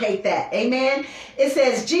reciprocate that. Amen. It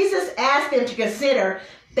says Jesus asked them to consider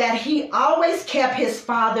that he always kept his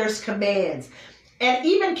Father's commands. And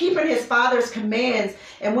even keeping his Father's commands,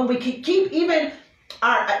 and when keeping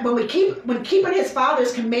his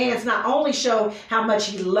Father's commands not only show how much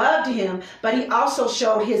he loved him, but he also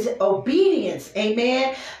showed his obedience.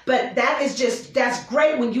 Amen. But that's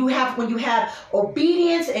great when you have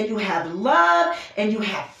obedience and you have love and you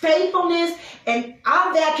have faithfulness, and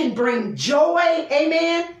all that can bring joy.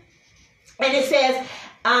 Amen. And it says,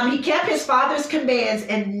 he kept his Father's commands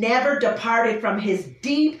and never departed from his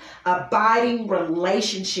deep, abiding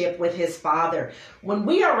relationship with his Father. When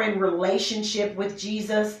we are in relationship with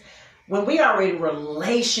Jesus, it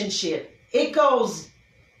goes,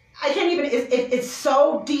 it's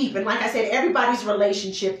so deep. And like I said, everybody's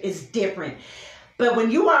relationship is different. But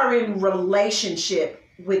when you are in relationship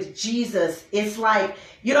with Jesus, it's like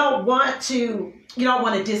you don't want to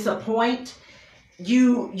disappoint.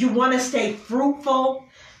 You want to stay fruitful.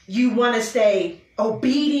 You want to stay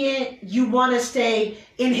obedient. You want to stay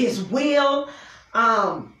in his will.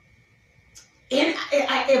 Being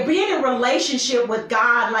in relationship with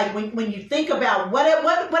God, like when you think about what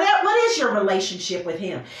is your relationship with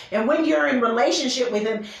him? And when you're in relationship with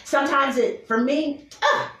him, sometimes it can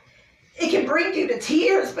bring you to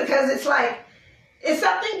tears, because it's like, it's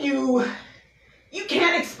something you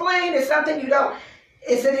can't explain. It's something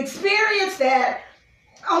it's an experience that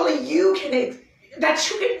only you can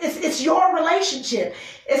it's your relationship.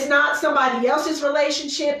 It's not somebody else's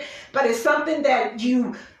relationship, but it's something that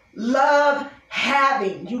you love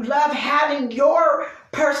having. You love having your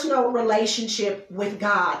personal relationship with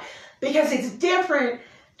God, because it's different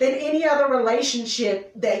than any other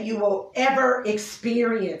relationship that you will ever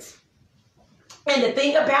experience. And the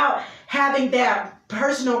thing about having that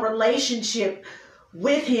personal relationship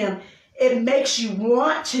with him, it makes you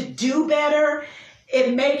want to do better.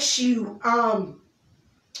 It makes you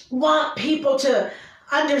want people to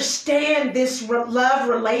understand this love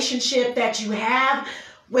relationship that you have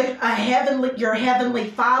with your heavenly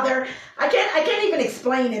Father. I can't even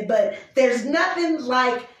explain it, but there's nothing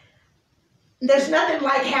like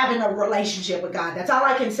having a relationship with God. That's all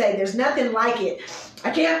I can say. There's nothing like it.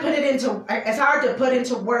 It's hard to put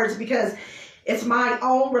into words, because it's my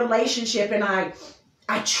own relationship, and I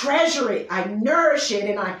treasure it, I nourish it,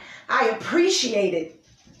 and I appreciate it.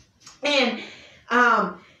 And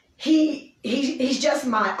he's just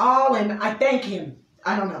my all, and I thank him.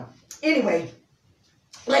 I don't know. Anyway,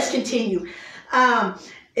 let's continue.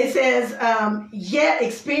 It says, yet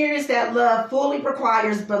experience that love fully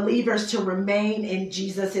requires believers to remain in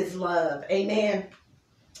Jesus' love. Amen.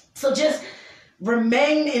 So just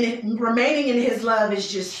remaining in his love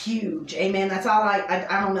is just huge. Amen. That's all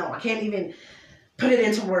I don't know. I can't even put it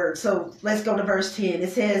into words. So let's go to verse 10.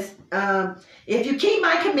 It says, if you keep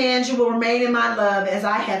my commands, you will remain in my love, as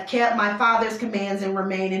I have kept my Father's commands and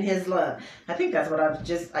remain in his love. I think that's what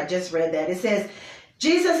I just read that. It says,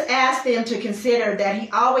 Jesus asked them to consider that he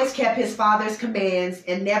always kept his Father's commands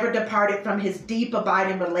and never departed from his deep,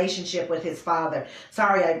 abiding relationship with his Father.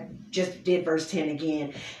 Sorry, I just did verse 10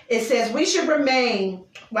 again. It says we should remember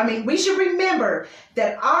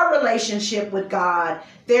that our relationship with God,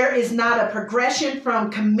 there is not a progression from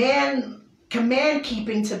command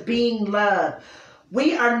keeping to being loved.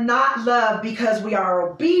 We are not loved because we are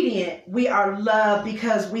obedient. We are loved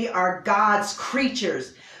because we are God's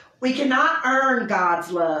creatures. We cannot earn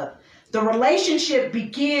God's love. The relationship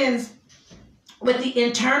begins with the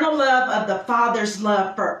internal love of the Father's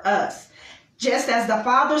love for us, just as the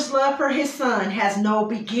Father's love for his Son has no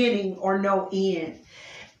beginning or no end.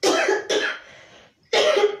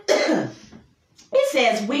 It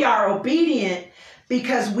says we are obedient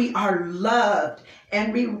because we are loved,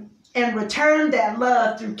 and return that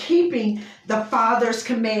love through keeping the Father's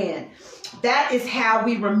command. That is how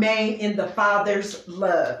we remain in the Father's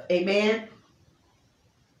love. Amen.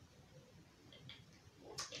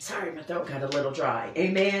 Sorry, my throat got a little dry.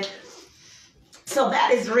 Amen. So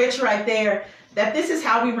that is rich right there, that this is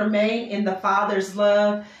how we remain in the Father's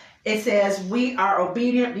love. It says we are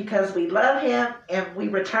obedient because we love him, and we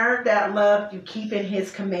return that love through keeping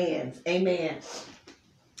his commands. Amen.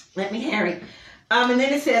 Let me hurry. And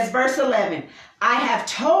then it says, verse 11, I have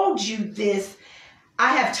told you this so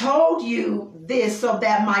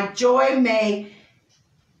that my joy may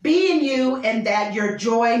be in you and that your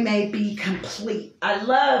joy may be complete. I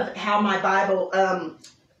love how my Bible, the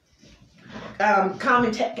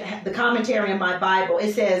commentary in my Bible,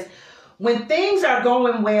 it says, when things are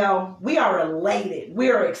going well, we are elated, we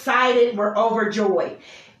are excited, we're overjoyed.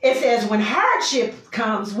 It says when hardship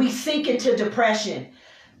comes, we sink into depression.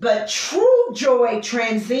 But true joy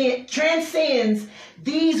transcends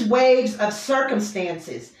these waves of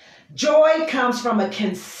circumstances. Joy comes from a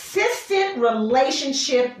consistent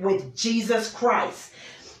relationship with Jesus Christ.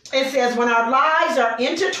 It says when our lives are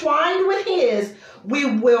intertwined with his,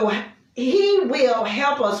 he will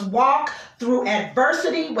help us walk through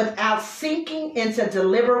adversity without sinking into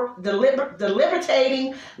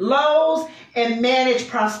debilitating lows, and manage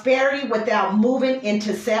prosperity without moving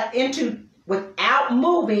into the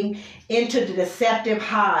deceptive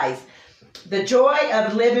highs. The joy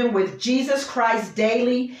of living with Jesus Christ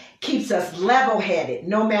daily keeps us level-headed,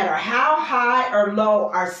 no matter how high or low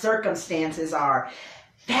our circumstances are.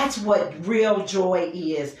 That's what real joy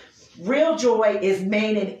is. Real joy is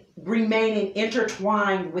remaining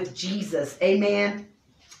intertwined with Jesus. Amen.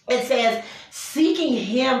 It says seeking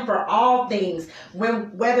him for all things,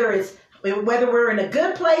 whether we're in a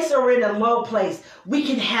good place or in a low place, we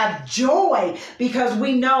can have joy because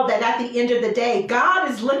we know that at the end of the day,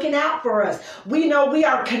 God is looking out for us. We know we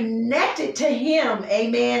are connected to him.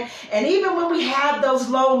 Amen. And even when we have those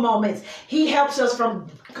low moments, he helps us from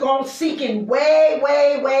seeking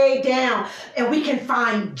way down, and we can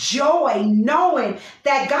find joy knowing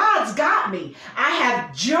that God's got me. I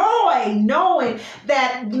have joy knowing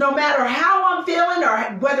that no matter how I'm feeling, or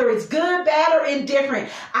whether it's good, bad, or indifferent,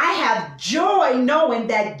 I have joy knowing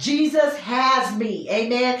that Jesus has me.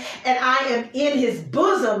 Amen. And I am in his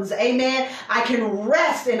bosoms. Amen. I can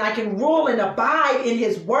rest and I can rule and abide in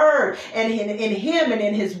his word and in him and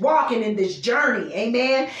in his walk and in this journey.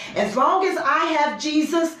 Amen. As long as I have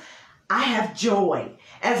Jesus, I have joy.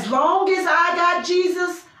 As long as I got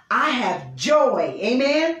Jesus, I have joy.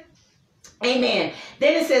 Amen. Amen.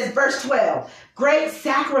 Then it says, verse 12, great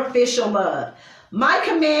sacrificial love. My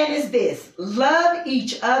command is this: love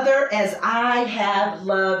each other as I have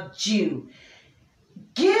loved you.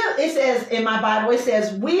 It says in my Bible, it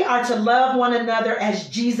says we are to love one another as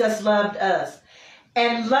Jesus loved us.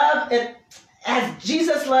 And as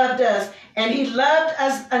Jesus loved us, and he loved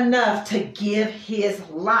us enough to give his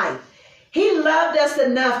life. He loved us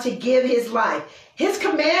enough to give his life. His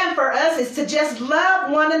command for us is to just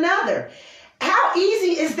love one another. How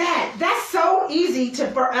easy is that? That's so easy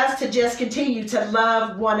for us to just continue to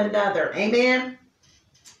love one another. Amen.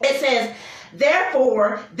 It says,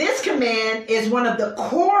 therefore, this command is one of the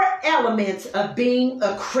core elements of being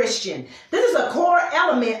a Christian. This is a core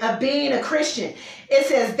element of being a Christian. It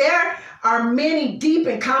says there are many deep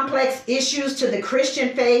and complex issues to the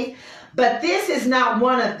Christian faith, but this is not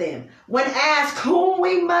one of them. When asked whom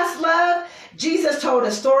we must love, Jesus told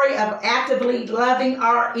a story of actively loving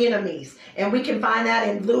our enemies. And we can find that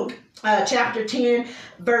in Luke chapter 10,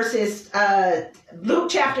 verses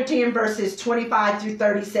 25 through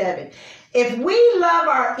 37. If we love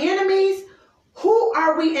our enemies, who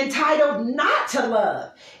are we entitled not to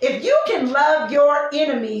love? If you can love your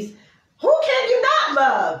enemies, who can you not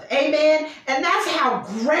love? Amen. And that's how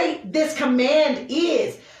great this command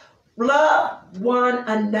is. Love one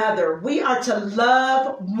another. We are to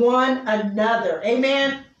love one another.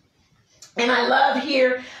 Amen. And I love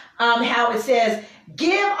here how it says,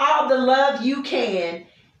 give all the love you can,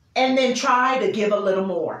 and then try to give a little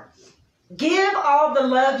more. Give all the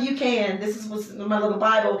love you can. This is what's in my little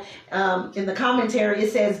Bible. In the commentary,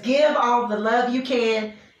 it says, give all the love you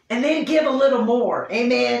can, and then give a little more.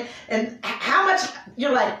 Amen. And how much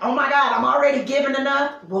you're like, oh my God, I'm already giving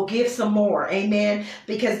enough. We'll give some more. Amen.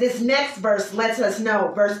 Because this next verse lets us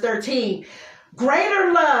know, verse 13,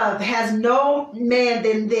 greater love has no man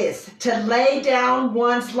than this, to lay down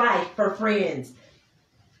one's life for friends.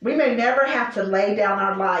 We may never have to lay down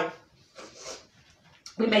our life.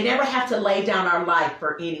 We may never have to lay down our life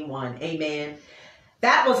for anyone. Amen.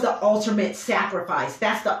 That was the ultimate sacrifice.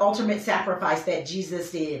 That's the ultimate sacrifice that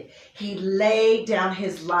Jesus did. He laid down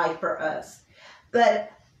his life for us.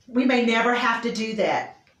 But we may never have to do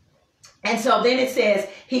that. And so then it says,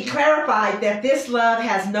 he clarified that this love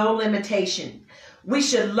has no limitation. We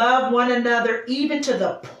should love one another even to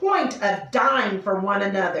the point of dying for one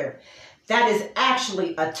another. That is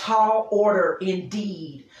actually a tall order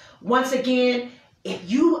indeed. Once again, if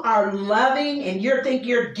you are loving and you think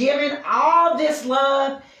you're giving all this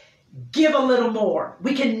love, give a little more.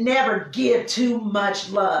 We can never give too much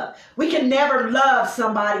love. We can never love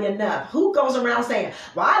somebody enough. Who goes around saying,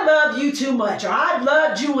 well, I love you too much, or I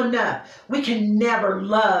loved you enough? We can never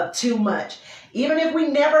love too much. Even if we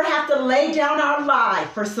never have to lay down our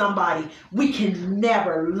life for somebody, we can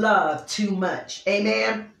never love too much.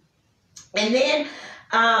 Amen. And then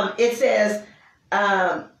it says,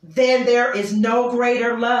 then there is no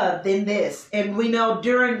greater love than this. And we know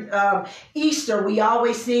during Easter, we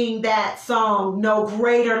always sing that song, No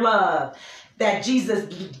Greater Love, that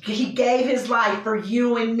Jesus, he gave his life for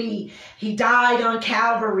you and me. He died on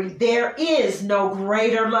Calvary. There is no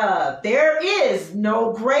greater love. There is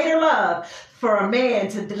no greater love for a man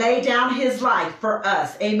to lay down his life for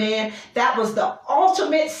us. Amen. That was the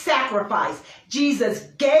ultimate sacrifice. Jesus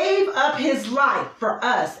gave up his life for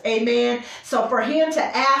us. Amen. So for him to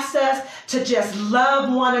ask us to just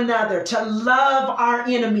love one another, to love our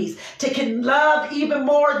enemies, to can love even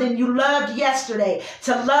more than you loved yesterday,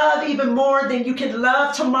 to love even more than you can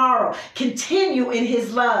love tomorrow. Continue in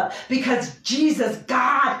his love, because Jesus,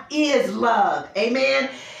 God is love.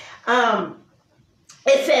 Amen.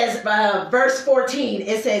 It says, verse 14,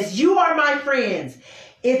 it says, you are my friends.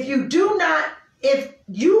 If you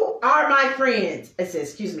are my friends, it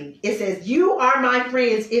says, you are my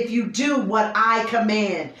friends if you do what I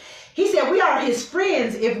command. He said we are his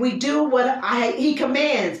friends if we do what he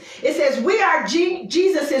commands. It says we are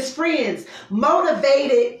Jesus' friends,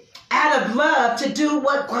 motivated out of love to do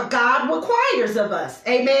what God requires of us.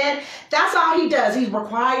 Amen. That's all he does. He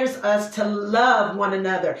requires us to love one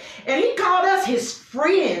another. And he called us his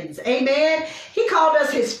friends. Amen. He called us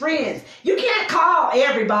his friends. You can't call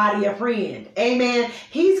everybody a friend. Amen.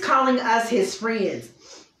 He's calling us his friends.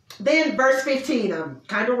 Then verse 15, I'm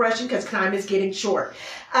kind of rushing because time is getting short.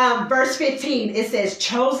 Verse 15, it says,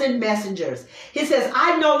 chosen messengers. He says,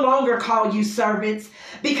 I no longer call you servants,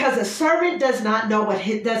 because a servant does not know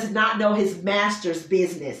his master's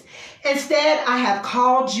business. Instead, I have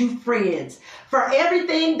called you friends. For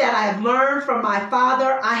everything that I have learned from my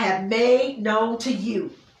Father, I have made known to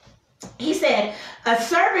you. He said, a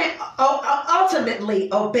servant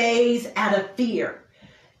ultimately obeys out of fear.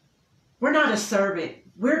 We're not a servant.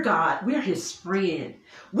 We're God. We're his friend.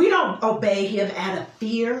 We don't obey him out of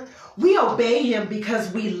fear. We obey him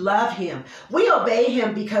because we love him. We obey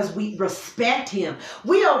him because we respect him.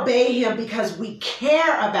 We obey him because we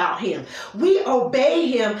care about him. We obey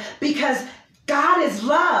him because God is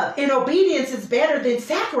love, and obedience is better than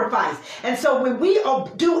sacrifice. And so when we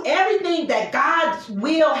do everything that God's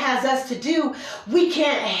will has us to do, we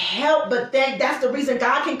can't help but think that's the reason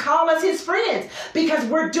God can call us his friends, because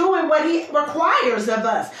we're doing what he requires of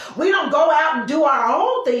us. We don't go out and do our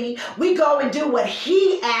own thing. We go and do what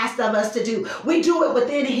he asked of us to do. We do it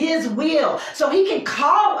within his will. So he can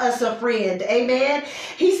call us a friend. Amen.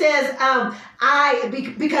 He says,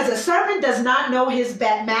 because a servant does not know his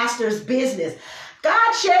master's business.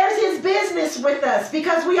 God shares his business with us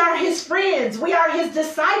because we are his friends. We are his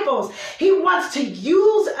disciples. He wants to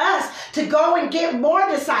use us to go and get more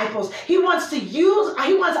disciples. He wants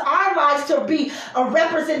our lives to be a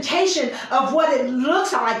representation of what it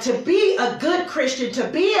looks like to be a good Christian, to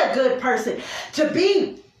be a good person, to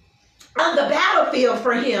be on the battlefield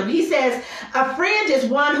for him. He says, a friend is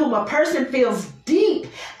one whom a person feels deep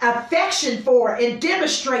affection for and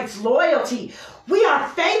demonstrates loyalty. We are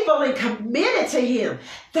faithful and committed to him.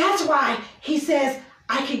 That's why he says,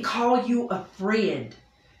 I can call you a friend.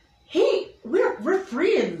 We're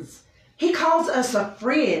friends. He calls us a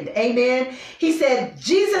friend. Amen. He said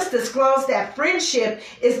Jesus disclosed that friendship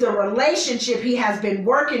is the relationship he has been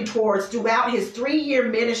working towards throughout his 3-year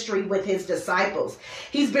ministry with his disciples.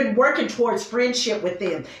 He's been working towards friendship with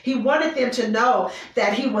them. He wanted them to know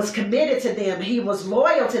that he was committed to them. He was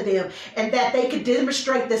loyal to them, and that they could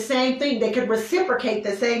demonstrate the same thing. They could reciprocate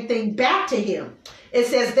the same thing back to him. It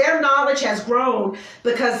says their knowledge has grown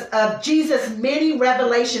because of Jesus' many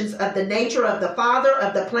revelations of the nature of the Father,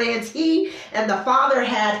 of the plans he and the Father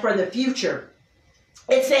had for the future.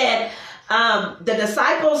 It said the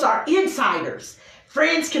disciples are insiders,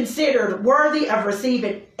 friends considered worthy of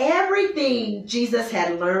receiving everything Jesus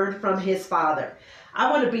had learned from his Father. I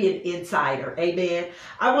want to be an insider. Amen.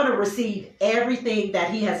 I want to receive everything that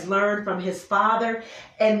he has learned from his father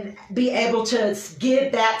and be able to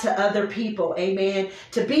give that to other people. Amen.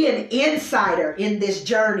 To be an insider in this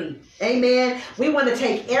journey. Amen. We want to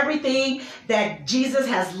take everything that Jesus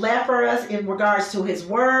has left for us in regards to his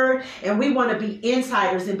word, and we want to be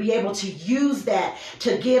insiders and be able to use that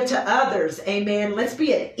to give to others. Amen. Let's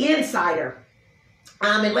be an insider.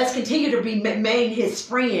 And let's continue to remain his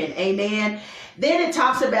friend. Amen. Then it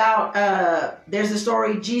talks about, there's a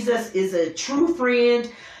story, Jesus is a true friend.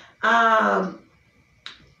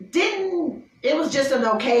 It was just an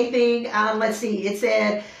okay thing. Let's see. It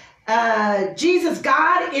said, Jesus,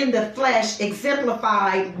 God in the flesh,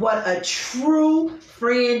 exemplified what a true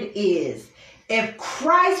friend is. If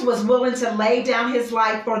Christ was willing to lay down his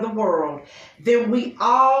life for the world, then we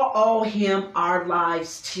all owe him our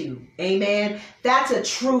lives too. Amen. That's a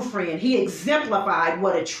true friend. He exemplified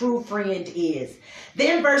what a true friend is.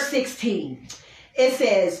 Then verse 16, it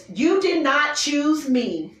says, you did not choose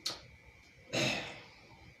me,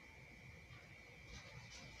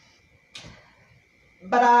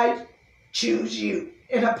 but I choose you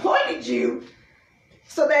and appointed you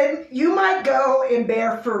so that you might go and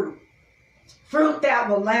bear fruit. Fruit that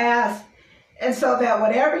will last, and so that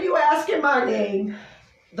whatever you ask in my name,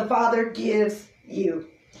 the Father gives you.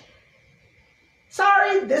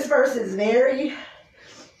 Sorry, this verse is very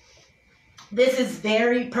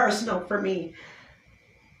personal for me.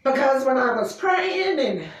 Because when I was praying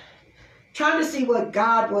and trying to see what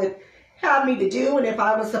God would have me to do, and if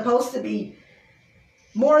I was supposed to be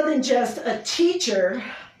more than just a teacher,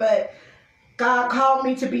 but God called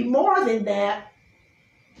me to be more than that,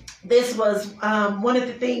 this was one of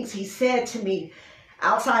the things he said to me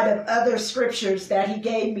outside of other scriptures that he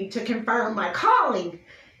gave me to confirm my calling.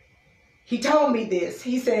 He told me this.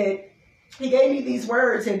 He said, he gave me these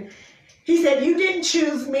words, and he said, you didn't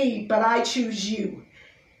choose me, but I choose you.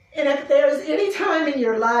 And if there's any time in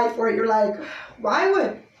your life where you're like,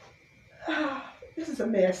 this is a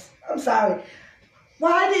mess. I'm sorry.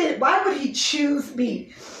 Why would he choose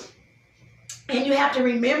me? And you have to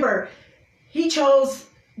remember, he chose.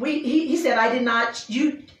 He said,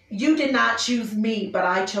 you did not choose me, but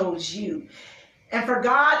I chose you. And for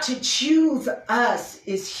God to choose us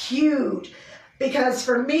is huge, because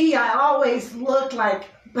for me, I always look like,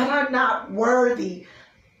 but I'm not worthy.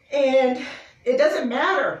 And it doesn't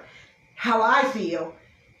matter how I feel.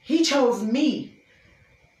 He chose me.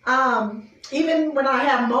 Even when I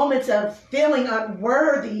have moments of feeling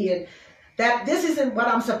unworthy and that this isn't what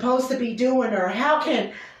I'm supposed to be doing, or how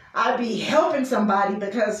can I be helping somebody,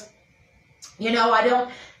 because, I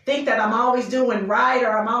don't think that I'm always doing right,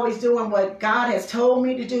 or I'm always doing what God has told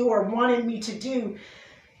me to do or wanted me to do.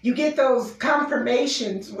 You get those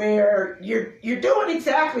confirmations where you're doing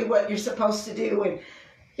exactly what you're supposed to do. And,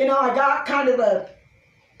 I got kind of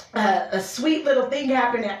a sweet little thing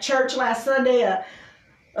happened at church last Sunday.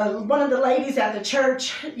 One of the ladies at the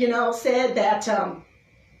church, said that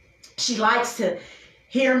she likes to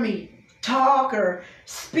hear me talk or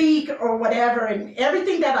speak or whatever, and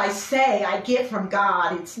everything that I say I get from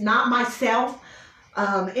God. It's not myself.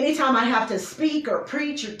 Anytime I have to speak or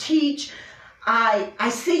preach or teach, I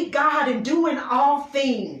seek God in doing all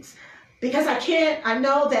things, because I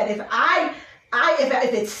know that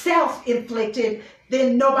if it's self-inflicted,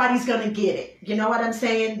 then nobody's going to get it. You know what I'm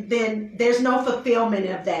saying? Then there's no fulfillment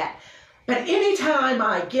of that. But anytime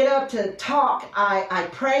I get up to talk, I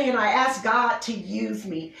pray and I ask God to use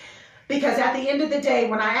me. Because at the end of the day,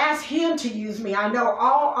 when I ask him to use me, I know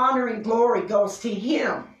all honor and glory goes to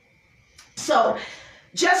him. So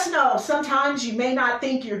just know, sometimes you may not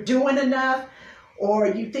think you're doing enough, or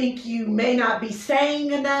you think you may not be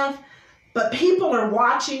saying enough, but people are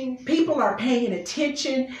watching, people are paying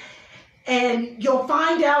attention, and you'll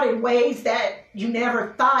find out in ways that you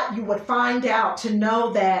never thought you would find out, to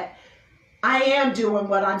know that I am doing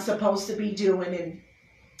what I'm supposed to be doing. And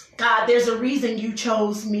God, there's a reason you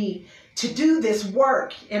chose me to do this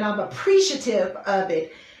work, and I'm appreciative of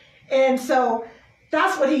it. And so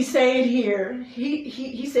that's what he's saying here.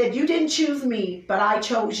 He said, you didn't choose me, but I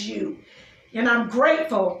chose you. And I'm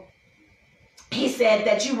grateful, he said,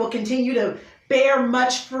 that you will continue to bear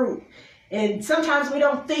much fruit. And sometimes we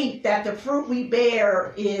don't think that the fruit we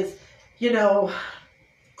bear is,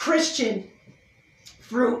 Christian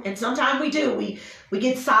fruit. And sometimes we do. We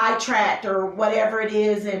get sidetracked or whatever it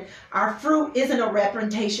is, and our fruit isn't a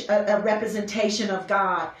representation of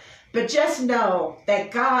God. But just know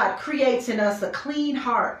that God creates in us a clean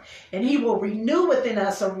heart, and he will renew within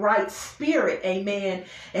us a right spirit. Amen.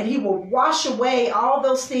 And he will wash away all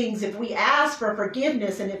those things if we ask for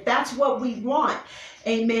forgiveness, and if that's what we want.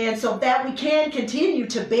 Amen. So that we can continue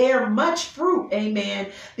to bear much fruit. Amen.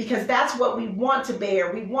 Because that's what we want to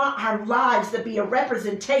bear. We want our lives to be a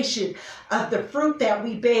representation of the fruit that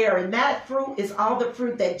we bear. And that fruit is all the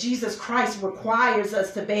fruit that Jesus Christ requires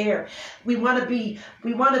us to bear. We want to be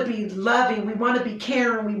loving. We want to be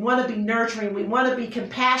caring. We want to be nurturing. We want to be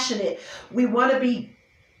compassionate. We want to be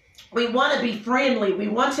friendly. We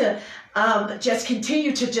want to just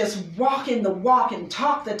continue to just walk in the walk and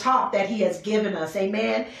talk the talk that he has given us.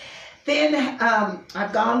 Amen. Then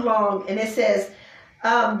I've gone long, and it says,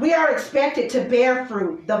 we are expected to bear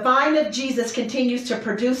fruit. The vine of Jesus continues to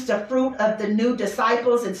produce the fruit of the new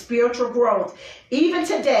disciples and spiritual growth. Even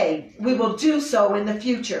today, we will do so in the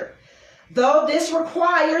future. Though this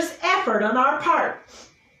requires effort on our part,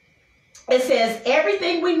 it says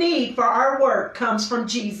everything we need for our work comes from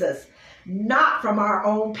Jesus, not from our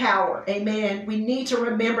own power. Amen. We need to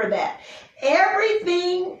remember that.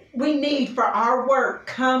 Everything we need for our work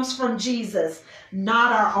comes from Jesus,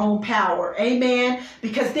 not our own power. Amen.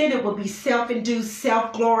 Because then it will be self-induced,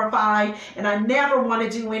 self-glorified. And I never want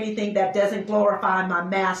to do anything that doesn't glorify my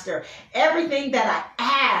master. Everything that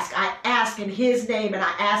I ask in his name, and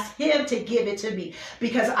I ask him to give it to me,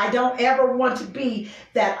 because I don't ever want to be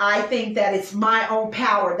that I think that it's my own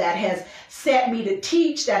power that has set me to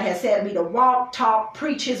teach, that has set me to walk, talk,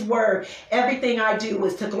 preach his word. Everything I do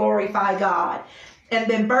is to glorify God. And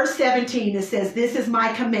then verse 17, it says, this is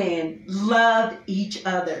my command, love each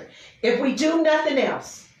other. If we do nothing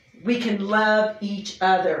else, we can love each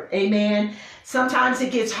other. Amen. Sometimes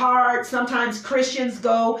it gets hard. Sometimes Christians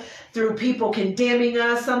go through people condemning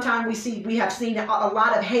us. Sometimes we have seen a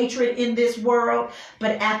lot of hatred in this world.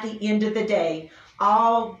 But at the end of the day,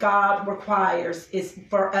 all God requires is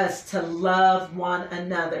for us to love one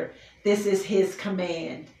another. This is his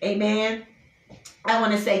command. Amen. I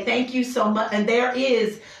want to say thank you so much. And there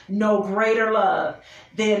is no greater love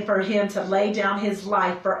than for him to lay down his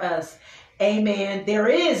life for us. Amen. There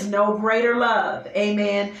is no greater love.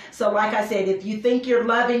 Amen. So like I said, if you think you're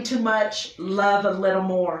loving too much, love a little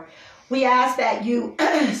more. We ask that you,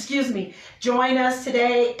 join us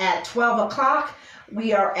today at 12 o'clock.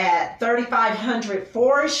 We are at 3500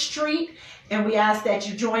 Forest Street. And we ask that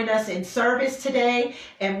you join us in service today.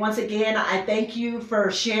 And once again, I thank you for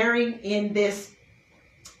sharing in this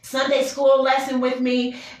Sunday school lesson with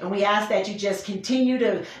me. And we ask that you just continue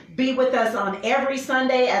to be with us on every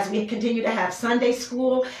Sunday as we continue to have Sunday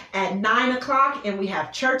school at 9 o'clock. And we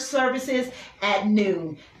have church services at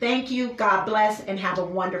noon. Thank you. God bless and have a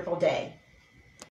wonderful day.